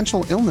of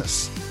potential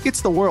illness.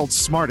 It's the world's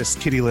smartest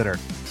kitty litter.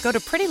 Go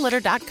to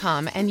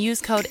prettylitter.com and use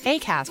code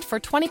ACAST for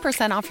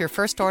 20% off your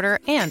first order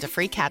and a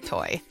free cat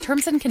toy.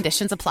 Terms and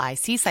conditions apply.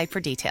 See site for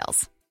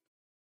details.